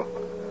trouble,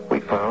 we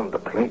found the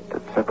plate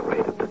that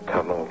separated the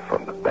tunnel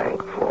from the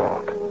bank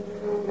vault.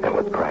 And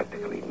with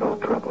practically no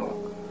trouble,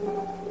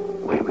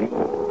 we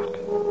removed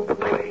the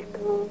plate.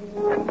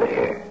 And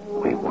there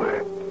we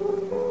were,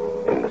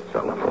 in the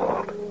cellar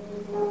vault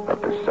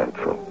of the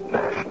Central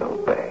National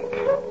Bank.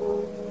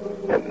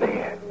 And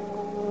there,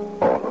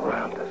 all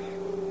around us,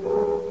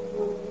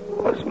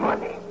 was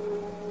money.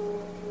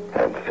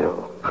 And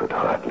Phil could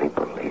hardly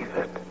believe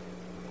it.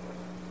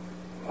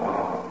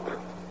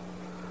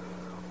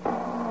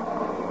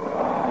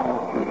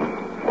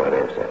 What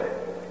is it?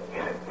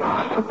 Is it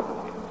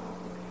possible?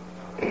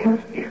 Is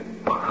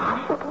it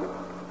possible?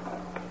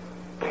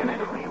 Can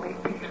it really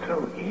be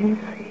so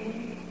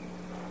easy?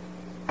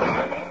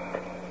 Damn it.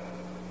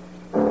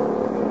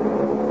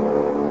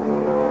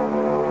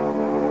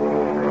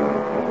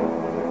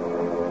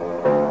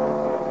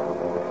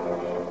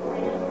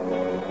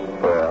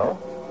 Well,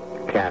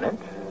 can it?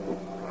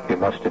 You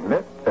must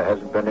admit there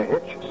hasn't been a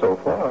hitch so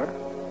far.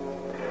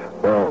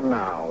 Well,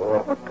 now,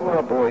 what do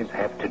our boys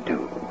have to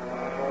do?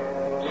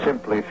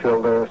 Simply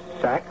fill their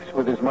sacks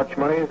with as much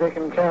money as they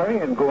can carry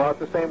and go out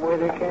the same way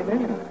they came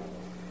in.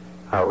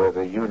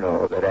 However, you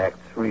know that Act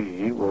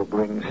 3 will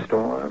bring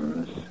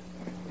storms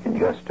in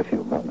just a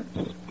few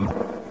moments.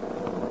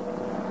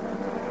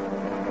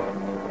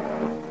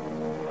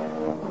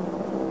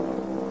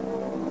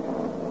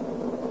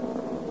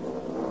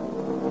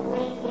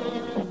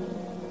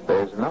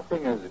 There's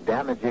nothing as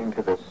damaging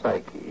to the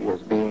psyche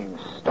as being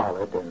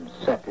stolid and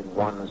set in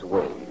one's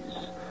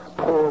ways,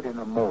 poured in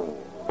a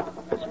mold,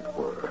 as it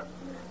were.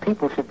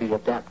 People should be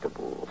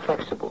adaptable,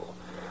 flexible,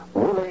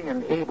 willing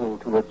and able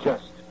to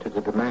adjust to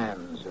the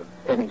demands of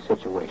any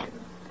situation.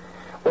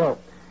 Well,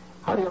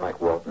 how do you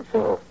like Walt and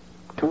Phil?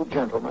 Two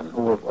gentlemen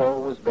who have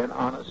always been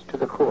honest to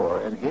the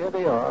core, and here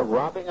they are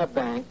robbing a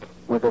bank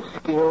with a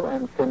skill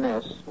and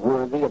finesse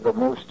worthy of the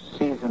most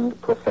seasoned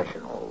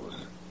professionals.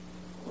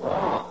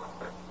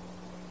 Walt,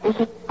 is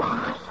it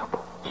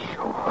possible?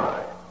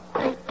 Sure,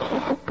 but it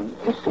can't be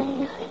this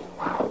easy.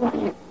 Wow,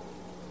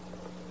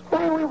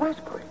 why are we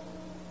whispering?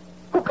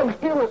 Who can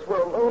hear us?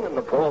 We're alone in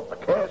the vault, the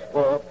cash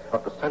vault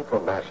of the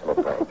Central National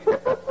Bank.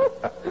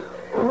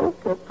 Oh,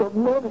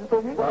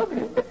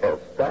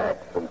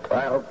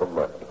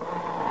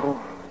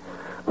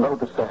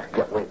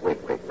 Yeah,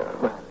 wait now.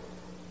 Well,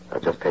 Now,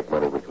 just take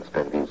money we can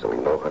spend easily.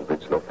 No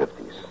hundreds, no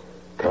 50s.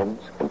 10s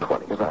and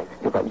 20s.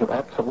 you're right. You're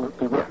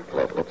absolutely right.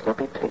 Yeah, let's not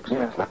be pigs.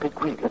 Yeah. Let's not be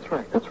greedy. That's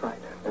right.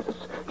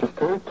 Just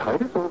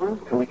tide us over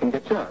until we can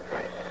get charged.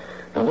 Right.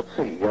 Now, let's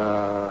see.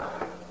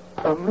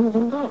 $1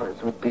 million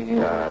would be...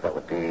 That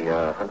would be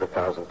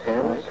 100,000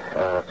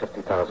 10s,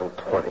 50,000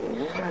 20s.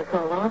 Yeah, that's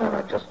a lot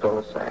of... Just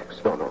fill the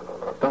sacks. No.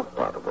 Don't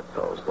bother with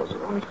those. Those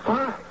are only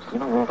fives. You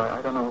know what?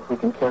 I don't know if we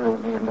can carry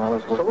 $1 million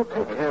worth. So we'll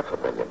take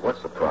 $500,000.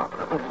 What's the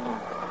problem?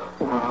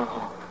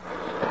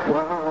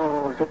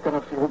 Wow, is it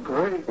going to feel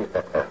great?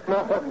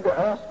 Not having to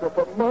ask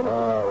for money.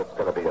 Oh, it's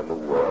going to be a new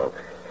world.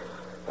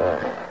 All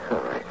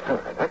right.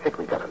 I think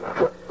we got enough.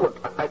 Look,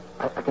 I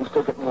can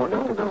still get more.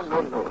 No.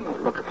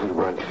 Look, if we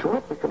run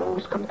short, we can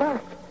always come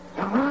back.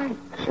 You're right.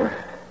 Sure.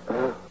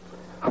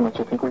 How much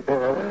you think we pay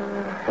out?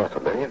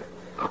 $500,000.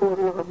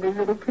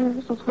 $250,000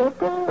 apiece. It's not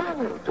bad.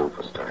 That'll do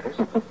for starters.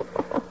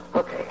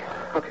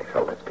 Okay,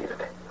 so let's beat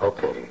it.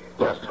 Okay,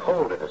 just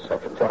hold it a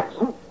second.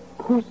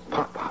 Who's...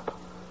 Pop.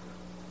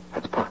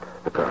 That's Pop,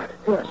 the guard.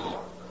 Yes.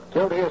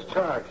 Guilty as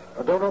charged.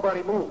 Now, don't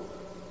nobody move.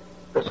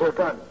 This here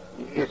gun.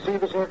 You see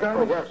this here gun?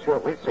 Oh, yeah, sure,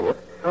 we see it.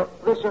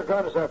 This here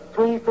gun is a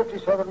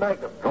 .357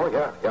 Magnum. Oh,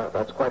 yeah,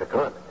 that's quite a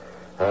gun.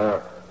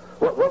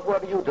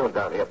 What are you doing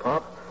down here,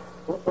 Pop?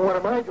 What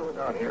am I doing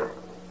down here?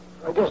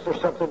 I guess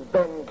there's something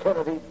Ben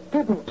Kennedy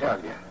didn't tell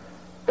you.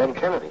 Ben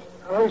Kennedy.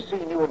 I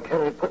seen you and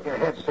Kennedy putting your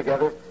heads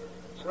together,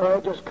 so I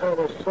just kind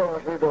of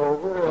sauntered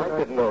over. I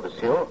didn't notice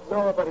you.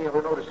 Nobody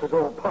ever notices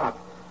old Pop.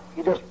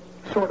 He just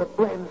sort of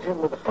blends in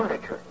with the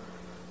furniture.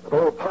 But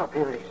old Pop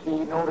here, he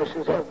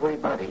notices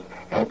everybody,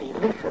 and he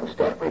listens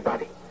to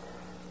everybody.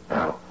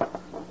 Now,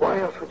 why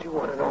else would you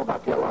want to know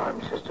about the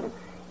alarm system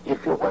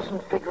if you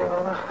wasn't figuring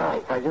on a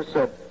hide? Now, you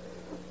said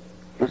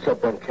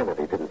Ben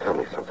Kennedy didn't tell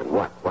me something.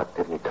 What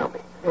didn't he tell me?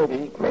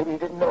 Maybe he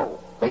didn't know.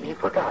 Maybe he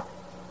forgot.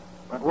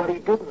 But what he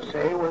didn't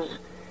say was,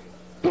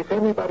 if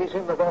anybody's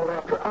in the vault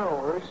after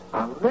hours,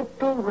 a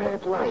little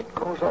red light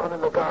goes on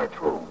in the guard's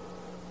room.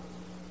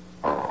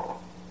 Oh.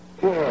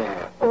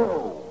 Yeah.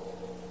 Oh.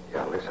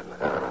 Yeah, listen,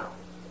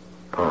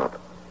 Pop,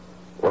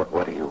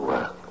 what are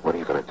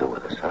you going to do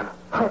with us, huh?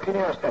 How can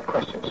you ask that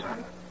question,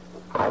 son?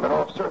 I'm an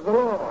officer of the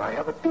law. I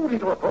have a duty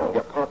to uphold.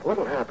 Yeah, Pop,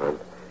 what'll happen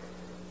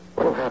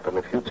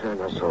if you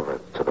turn us over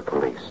to the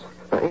police?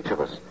 Now, each of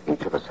us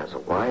has a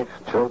wife,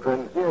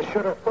 children. You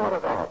should have thought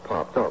of that. Oh,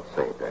 Pop, don't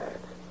say that.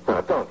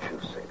 Now, don't you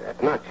say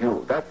that. Not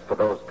you. That's for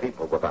those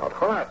people without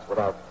hearts,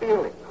 without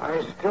feelings.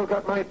 I still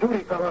got my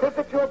duty, fella. Is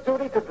it your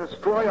duty to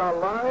destroy our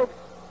lives?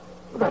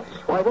 That's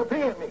why they're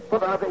paying me.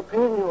 But are they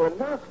paying you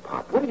enough,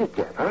 Pop? What do you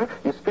get, huh?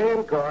 You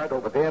stand guard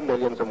over their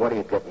millions, and what do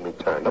you get in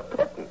return? A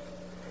pittance.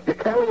 You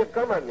carry a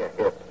gun on your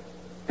hip.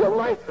 Your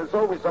life is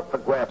always up for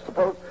grabs.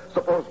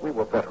 Suppose we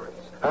were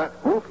veterans, huh?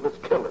 Ruthless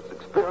killers,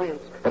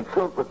 experienced and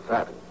filled with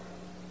savvy.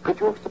 Could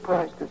you have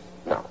surprised us?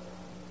 No.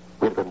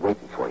 We'd have been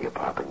waiting for you,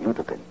 Pop, and you'd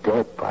have been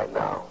dead by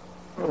now.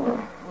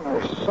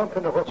 There's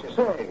something to what you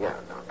say. Yeah,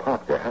 now,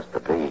 Pop, there has to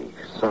be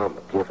some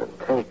give and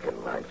take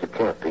in life. You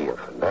can't be a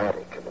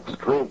fanatic and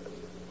extremist.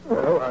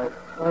 Well, I've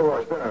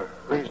always been a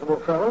reasonable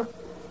fellow.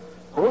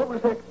 What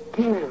was that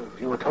give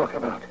you were talking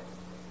about?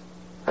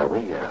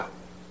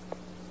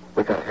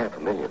 We got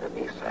 $500,000 in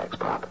these sacks,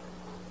 Pop.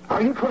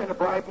 Are you trying to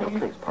bribe me? No,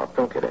 please, Pop,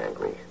 don't get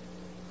angry.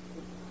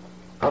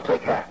 I'll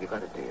take half. You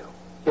got a deal.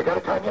 You gotta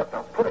tie me up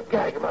now. Put a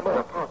gag in my Now,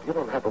 mouth. Pop, you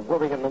don't have a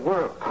worry in the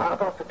world. How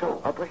about the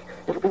dough?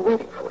 It'll be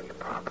waiting for you,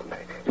 Pop.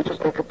 You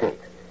just make a date.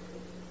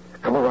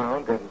 Come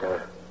around and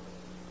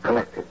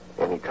collect it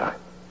anytime.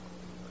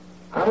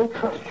 I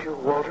trust you,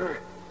 Walter.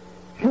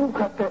 You've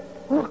got that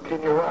look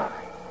in your eye.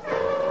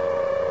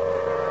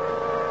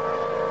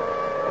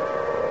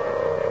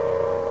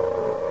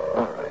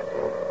 All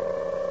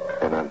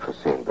right. An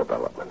unforeseen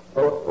development.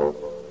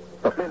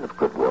 But men of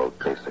goodwill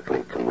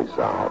basically can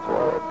resolve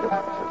all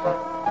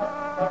differences.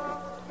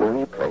 We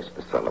replaced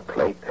the cellar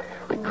plate,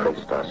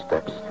 retraced our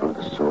steps through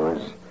the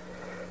sewers,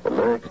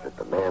 emerged at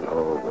the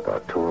manhole with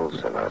our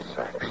tools and our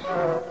sacks.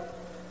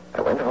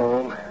 I went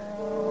home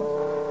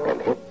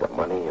and hid the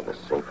money in the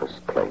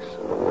safest place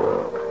in the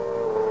world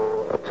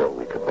until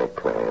we could make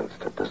plans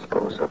to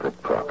dispose of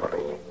it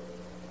properly.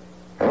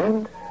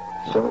 And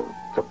so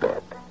to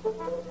bed,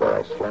 where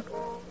I slept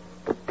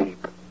the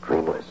deep,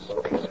 dreamless,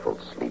 peaceful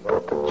sleep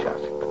of the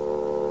just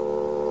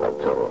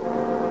until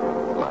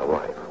my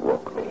wife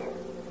woke me.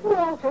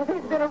 Walter,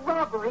 there's been a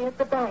robbery at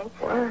the bank.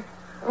 What?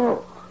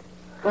 Oh,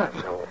 that's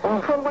so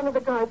awful. From one of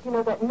the guards, you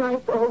know, that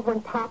nice old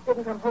one, Pop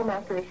didn't come home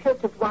after his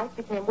shift. His wife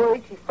became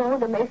worried. She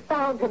phoned, and they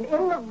found him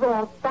in the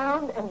vault,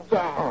 bound and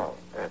gagged. Oh,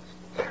 that's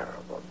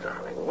terrible,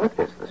 darling. What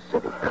is the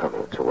city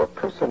coming to? A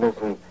person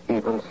isn't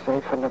even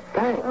safe in the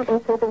bank. Well, they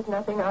say there's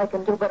nothing I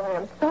can do, but I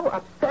am so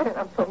upset, and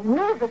I'm so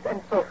nervous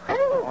and so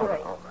angry.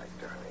 All right,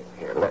 darling.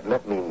 Here,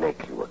 let me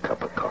make you a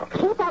cup of coffee.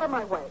 Keep out of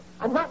my way.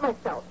 I'm not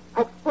myself.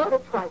 I explode a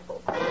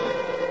trifle.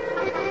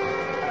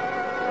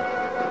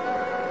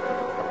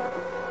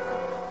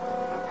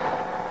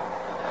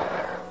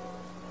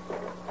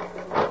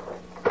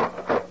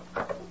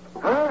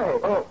 Hi.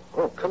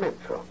 Oh, come in,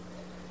 Phil.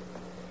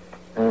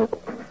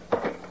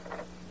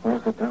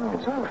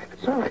 It's all right.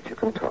 It's all right. You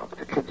can talk.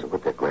 The kids are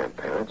with their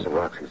grandparents, and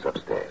Roxy's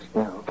upstairs.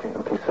 Yeah, okay.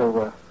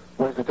 So,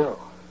 where's the dough?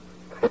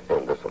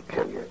 This'll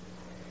kill you.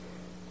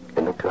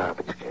 In the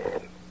garbage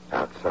can,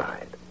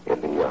 outside,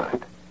 in the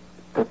yard.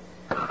 The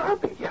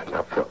garbage? Yeah,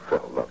 now, Phil,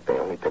 look, they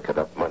only pick it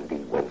up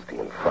Monday, Wednesday,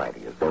 and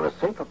Friday. Is there a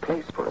safer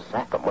place for a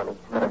sack of money?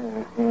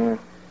 Yeah.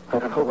 I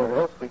don't know where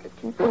else we could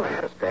keep it. Well, I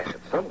had to stash it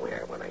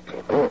somewhere when I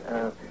came in.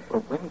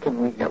 Well, when can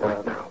we... Yeah,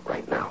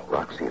 right now.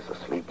 Roxy is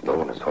asleep. No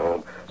one is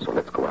home, so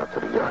let's go out to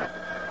the yard.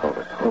 Hold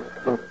it.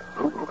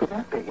 Who could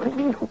that be? What do you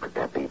mean, who could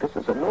that be? This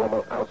is a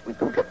normal house. We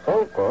do get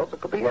phone calls.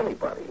 It could be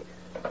anybody.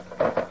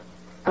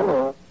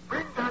 Hello?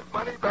 Bring that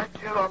money back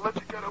here. I'll let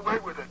you get away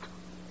with it.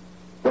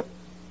 What?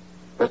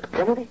 Mr.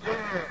 Kennedy?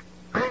 Yeah,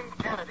 Ben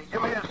Kennedy. You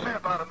made a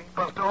sap out of me,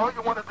 Buster. All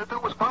you wanted to do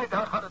was find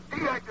out how to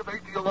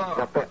deactivate the alarm.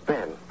 Now,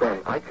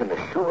 Ben, I can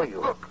assure you...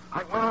 Look,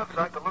 I went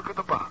outside to look at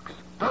the box.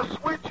 The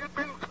switch had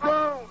been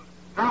thrown.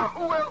 Now,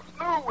 who else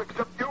knew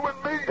except you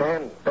and me?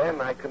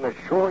 Ben, I can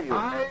assure you...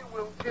 I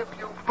will give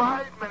you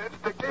 5 minutes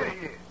to get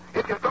here.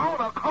 If you don't,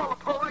 I'll call the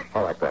police.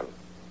 All right, Ben.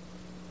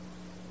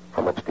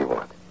 How much do you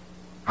want?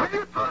 Are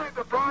you trying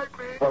to bribe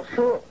me? Well,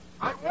 sure.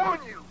 I warn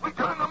you,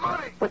 return the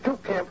money. But you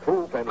can't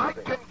prove anything. I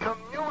can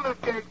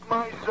communicate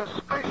my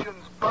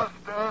suspicions,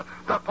 Buster.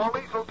 The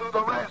police will do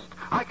the rest.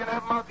 I can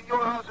have them out to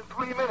your house in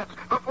 3 minutes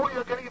before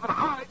you can even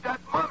hide that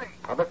money.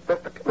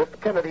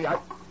 Mr. Kennedy, I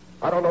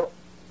don't know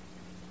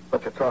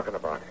what you're talking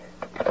about.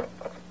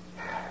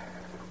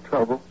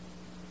 Trouble?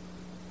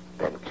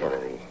 Ben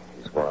Kennedy,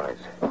 he's wise.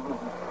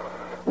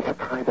 We have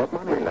to hide that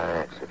money.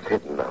 Relax, it's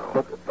hidden now.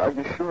 But are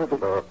you sure that...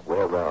 Look,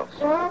 where else?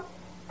 Well,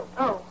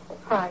 oh,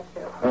 hi,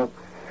 Phil.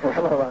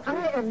 Hello, Roxy.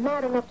 I am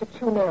mad enough to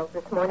chew nails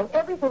this morning.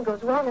 Everything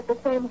goes wrong at the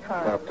same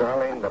time. Now,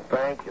 darling, the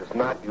bank is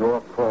not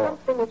your fault.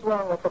 Something is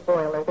wrong with the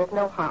boiler. There's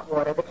no hot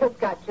water. The kids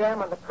got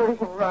jam on the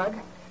Persian rug.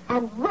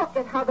 And look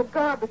at how the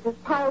garbage is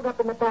piled up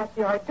in the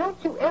backyard. Don't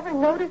you ever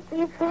notice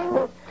these things?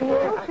 Well, dear,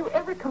 Don't you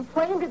ever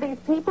complain to these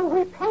people?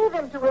 We pay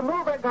them to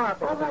remove our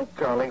garbage. All right,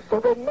 darling, so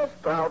they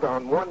missed out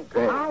on one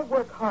day. I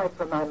work hard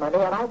for my money,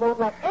 and I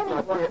won't let Now,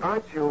 anyone... dear,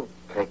 aren't you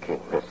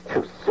taking this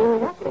too That's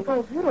seriously?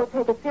 because you don't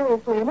take it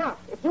seriously enough.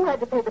 If you had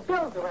to pay the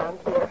bills around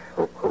here...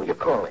 Who are you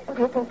calling? Who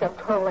do you think I'm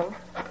calling?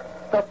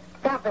 The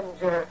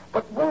scavenger.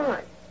 But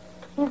why?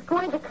 He's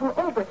going to come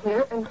over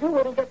here and do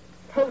what he gets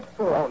paid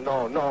for. Oh,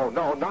 no,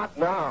 not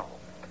now.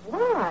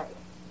 Why?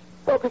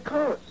 Well,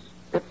 because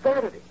it's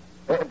Saturday.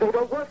 They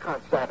don't work on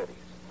Saturdays.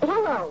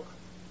 Hello.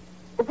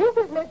 This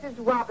is Mrs.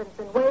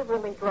 Robinson,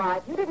 Waverly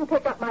Drive. You didn't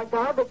pick up my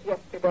garbage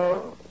yesterday.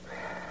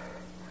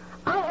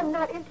 I am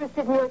not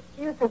interested in your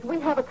excuses. We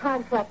have a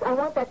contract. I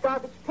want that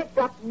garbage picked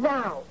up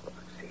now.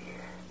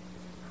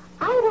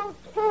 I don't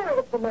care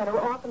if the men are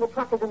off and the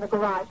truck is in the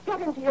garage.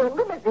 Get into your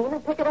limousine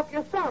and pick it up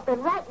yourself.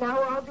 And right now,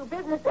 or I'll do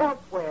business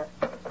elsewhere.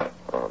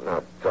 Oh,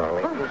 now,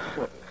 darling, you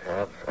shouldn't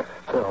have.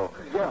 Phil.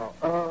 Yeah,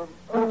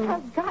 What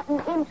has gotten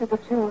into the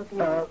two of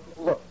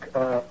you? look,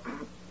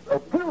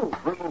 we'll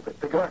remove it,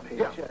 the garbage.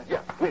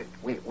 Yeah.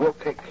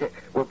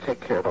 We'll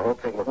take care of the whole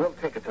thing. We'll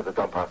take it to the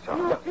dump outside.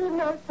 You do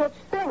no such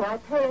thing. I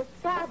pay a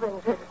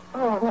scavenger.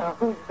 Oh, now,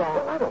 who's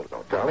Well, I that? don't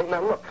know, darling.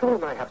 Now, look, Phil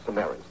and I have some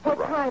errands to What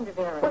run. kind of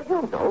errand?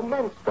 Well, you know,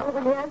 men's Oh, stuff.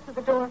 will you answer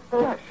the door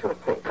first? Yeah, sure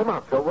thing. Come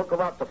on, Phil. We'll go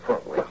out the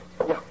front way.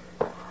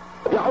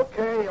 Yeah,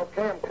 okay,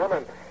 I'm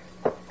coming.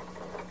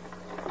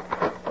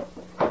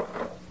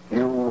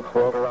 You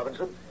Walter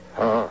Robinson?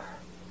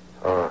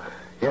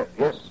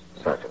 Yes,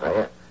 Sergeant, I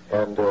am.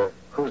 And,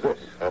 who's this?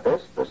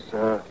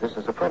 This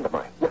is a friend of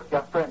mine.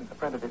 Yeah, friend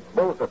of his.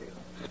 Both of you.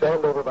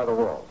 Stand over by the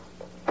wall.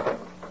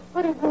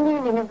 What is the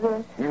meaning of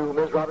this? You,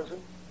 Ms. Robinson?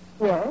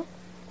 Yes?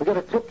 We got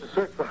a tip to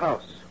search the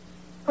house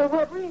For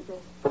what reason?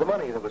 for the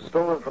money that was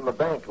stolen from the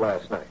bank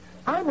last night.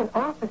 I'm an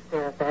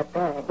officer of that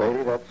bank.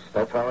 Lady,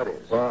 that's how it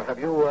is. Have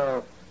you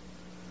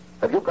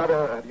got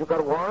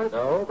a warrant?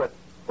 No, but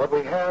what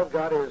we have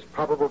got is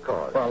probable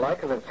cause. Well, I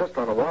can insist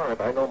on a warrant.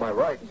 I know my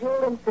rights.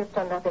 You'll insist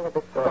on nothing of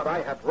the sort. But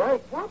I have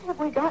rights. What have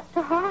we got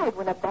to hide?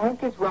 When a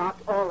bank is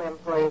robbed, all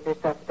employees are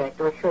suspect,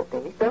 or should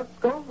be. So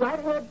go right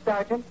ahead,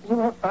 Sergeant. You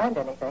won't find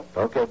anything.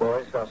 Okay,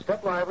 boys.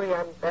 Step lively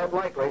and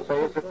lightly.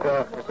 Say, is it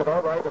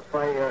all right if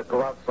I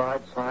go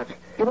outside, Sarge?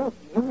 You know,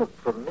 you look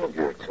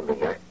familiar to me.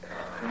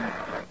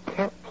 I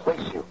can't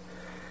place you.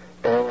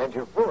 And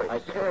your voice. I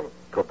can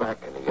go back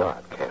in the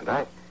yard, can't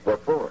I?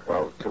 What for?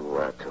 Well, to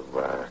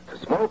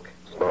smoke.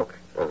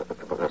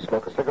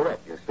 Smoke a cigarette.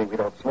 You see, we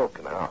don't smoke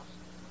in the house.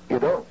 You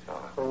don't?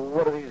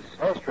 What are these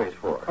ashtrays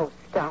for? Oh,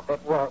 stop it,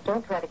 Walt.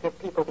 Don't try to give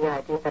people the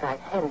idea that I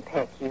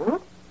henpeck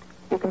you.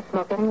 You can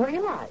smoke anywhere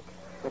you like,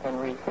 within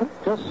reason.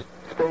 Just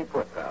stay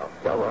put, pal.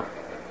 Yellow.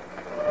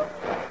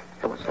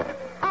 Hey, what's that?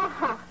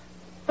 Aha!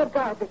 The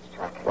garbage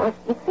truck. What?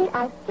 You see,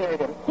 I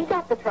scared him. He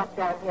got the truck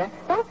down here.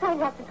 That's how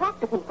you have to talk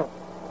to people.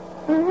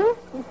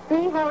 Mm-hmm. You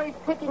see how he's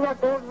picking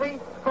up every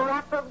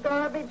scrap of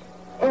garbage?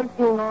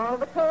 Emptying all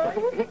the toys?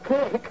 He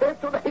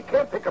can't do that. He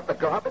can't pick up the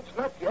garbage.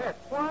 Not yet.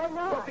 Why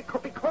not? Well,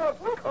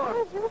 What are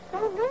you so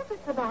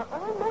nervous about?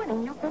 All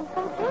morning you've been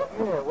so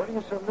gentle. Yeah, what are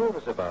you so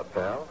nervous about,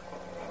 pal?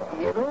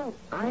 You know,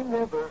 I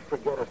never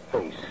forget a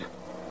face.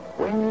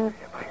 Where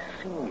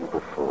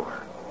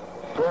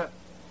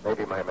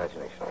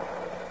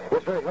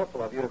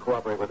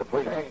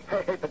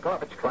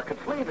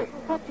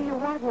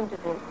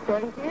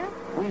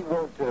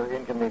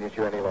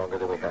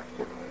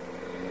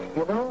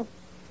You know,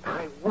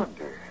 I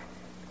wonder,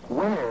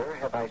 where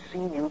have I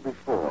seen you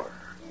before?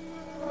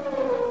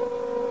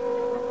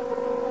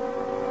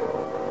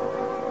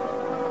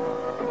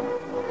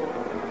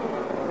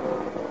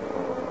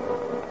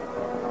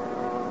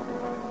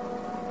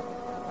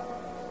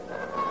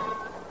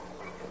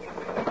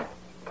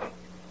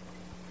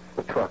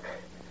 The truck.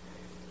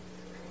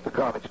 The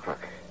garbage truck.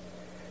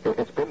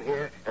 It's been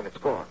here and it's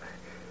gone.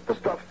 The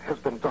stuff has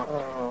been dumped.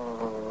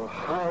 Oh,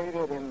 hide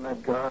it in the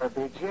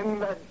garbage. In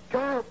the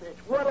garbage.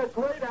 What a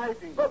great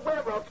idea. But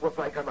where else was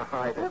I going to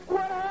hide it? Look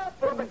what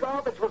happened. Well, the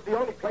garbage was the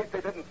only place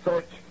they didn't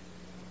search.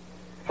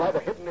 If I'd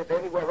have hidden it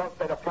anywhere else,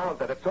 they'd have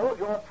found it. It's all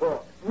your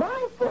fault.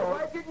 My fault?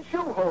 Why didn't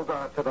you hold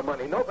on to the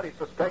money? Nobody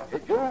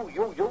suspected you.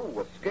 You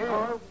were scared.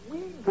 Are we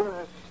going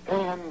to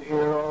stand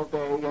here all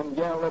day and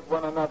yell at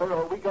one another,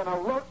 or are we going to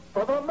look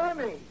for the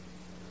money?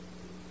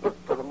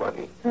 Look for the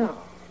money. No.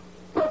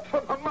 Look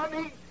for the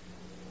money.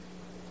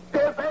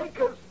 There's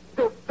acres.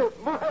 There's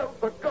miles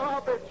of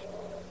garbage.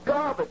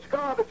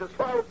 Garbage as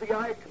far as the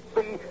eye can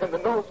see and the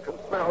nose can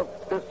smell.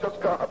 There's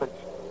just garbage.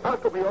 How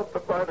can we hope to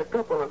find a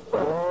couple of cents?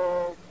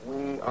 Oh,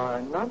 we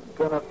are not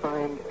going to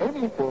find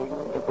anything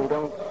if we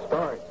don't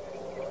start.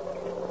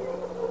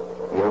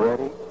 You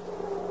ready?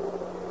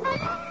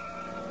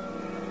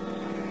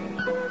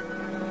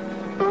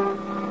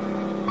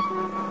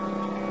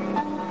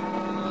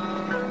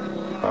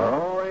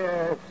 Oh,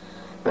 yes.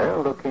 They're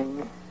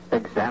looking,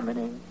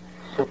 examining,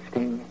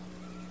 sifting,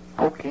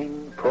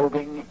 poking,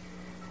 probing.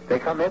 They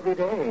come every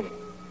day.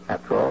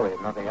 After all, they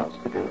have nothing else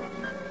to do.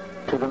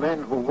 To the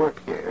men who work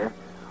here,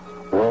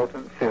 Walt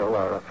and Phil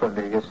are a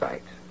familiar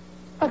sight.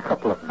 A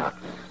couple of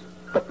nuts,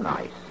 but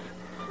nice.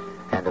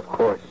 And, of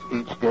course,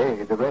 each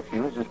day the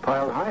refuse is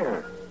piled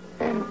higher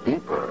and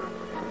deeper,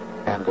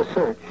 and the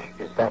search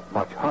is that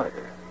much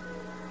harder.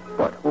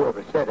 But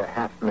whoever said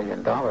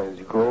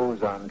 $500,000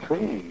 grows on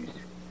trees?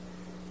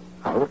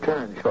 I'll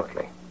return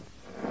shortly.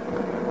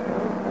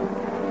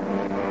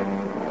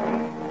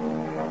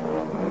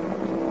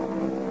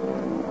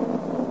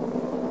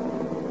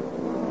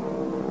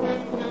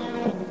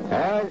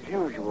 As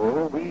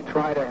usual, we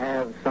try to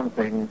have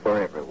something for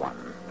everyone.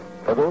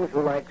 For those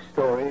who like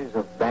stories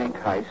of bank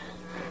heists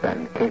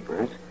and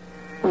capers,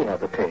 we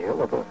have a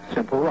tale of a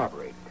simple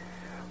robbery.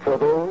 For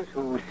those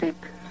who seek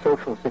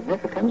social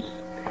significance,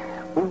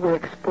 we were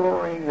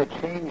exploring the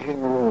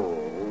changing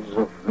roles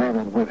of men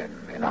and women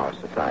in our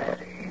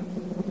society.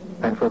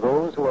 And for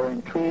those who are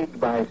intrigued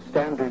by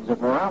standards of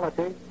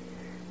morality,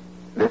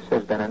 this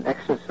has been an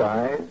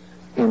exercise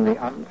in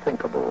the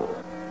unthinkable.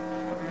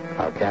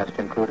 Our cast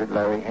included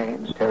Larry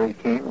Haynes, Terry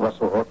Keane,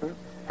 Russell Horton,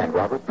 and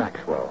Robert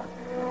Maxwell.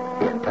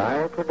 The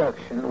entire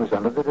production was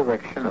under the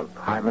direction of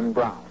Hyman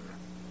Brown.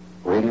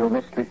 Radio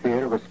Mystery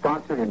Theater was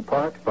sponsored in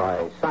part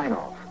by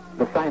Sign-Off,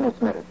 The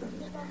Finest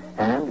Medicines,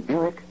 and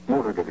Buick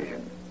Motor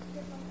Division.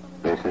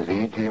 This is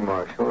E.G.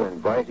 Marshall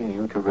inviting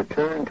you to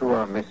return to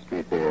our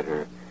Mystery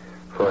Theater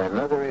for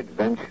another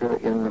adventure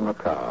in the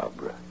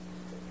macabre.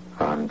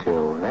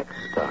 Until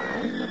next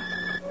time,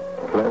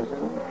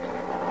 pleasant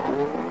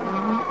dreams.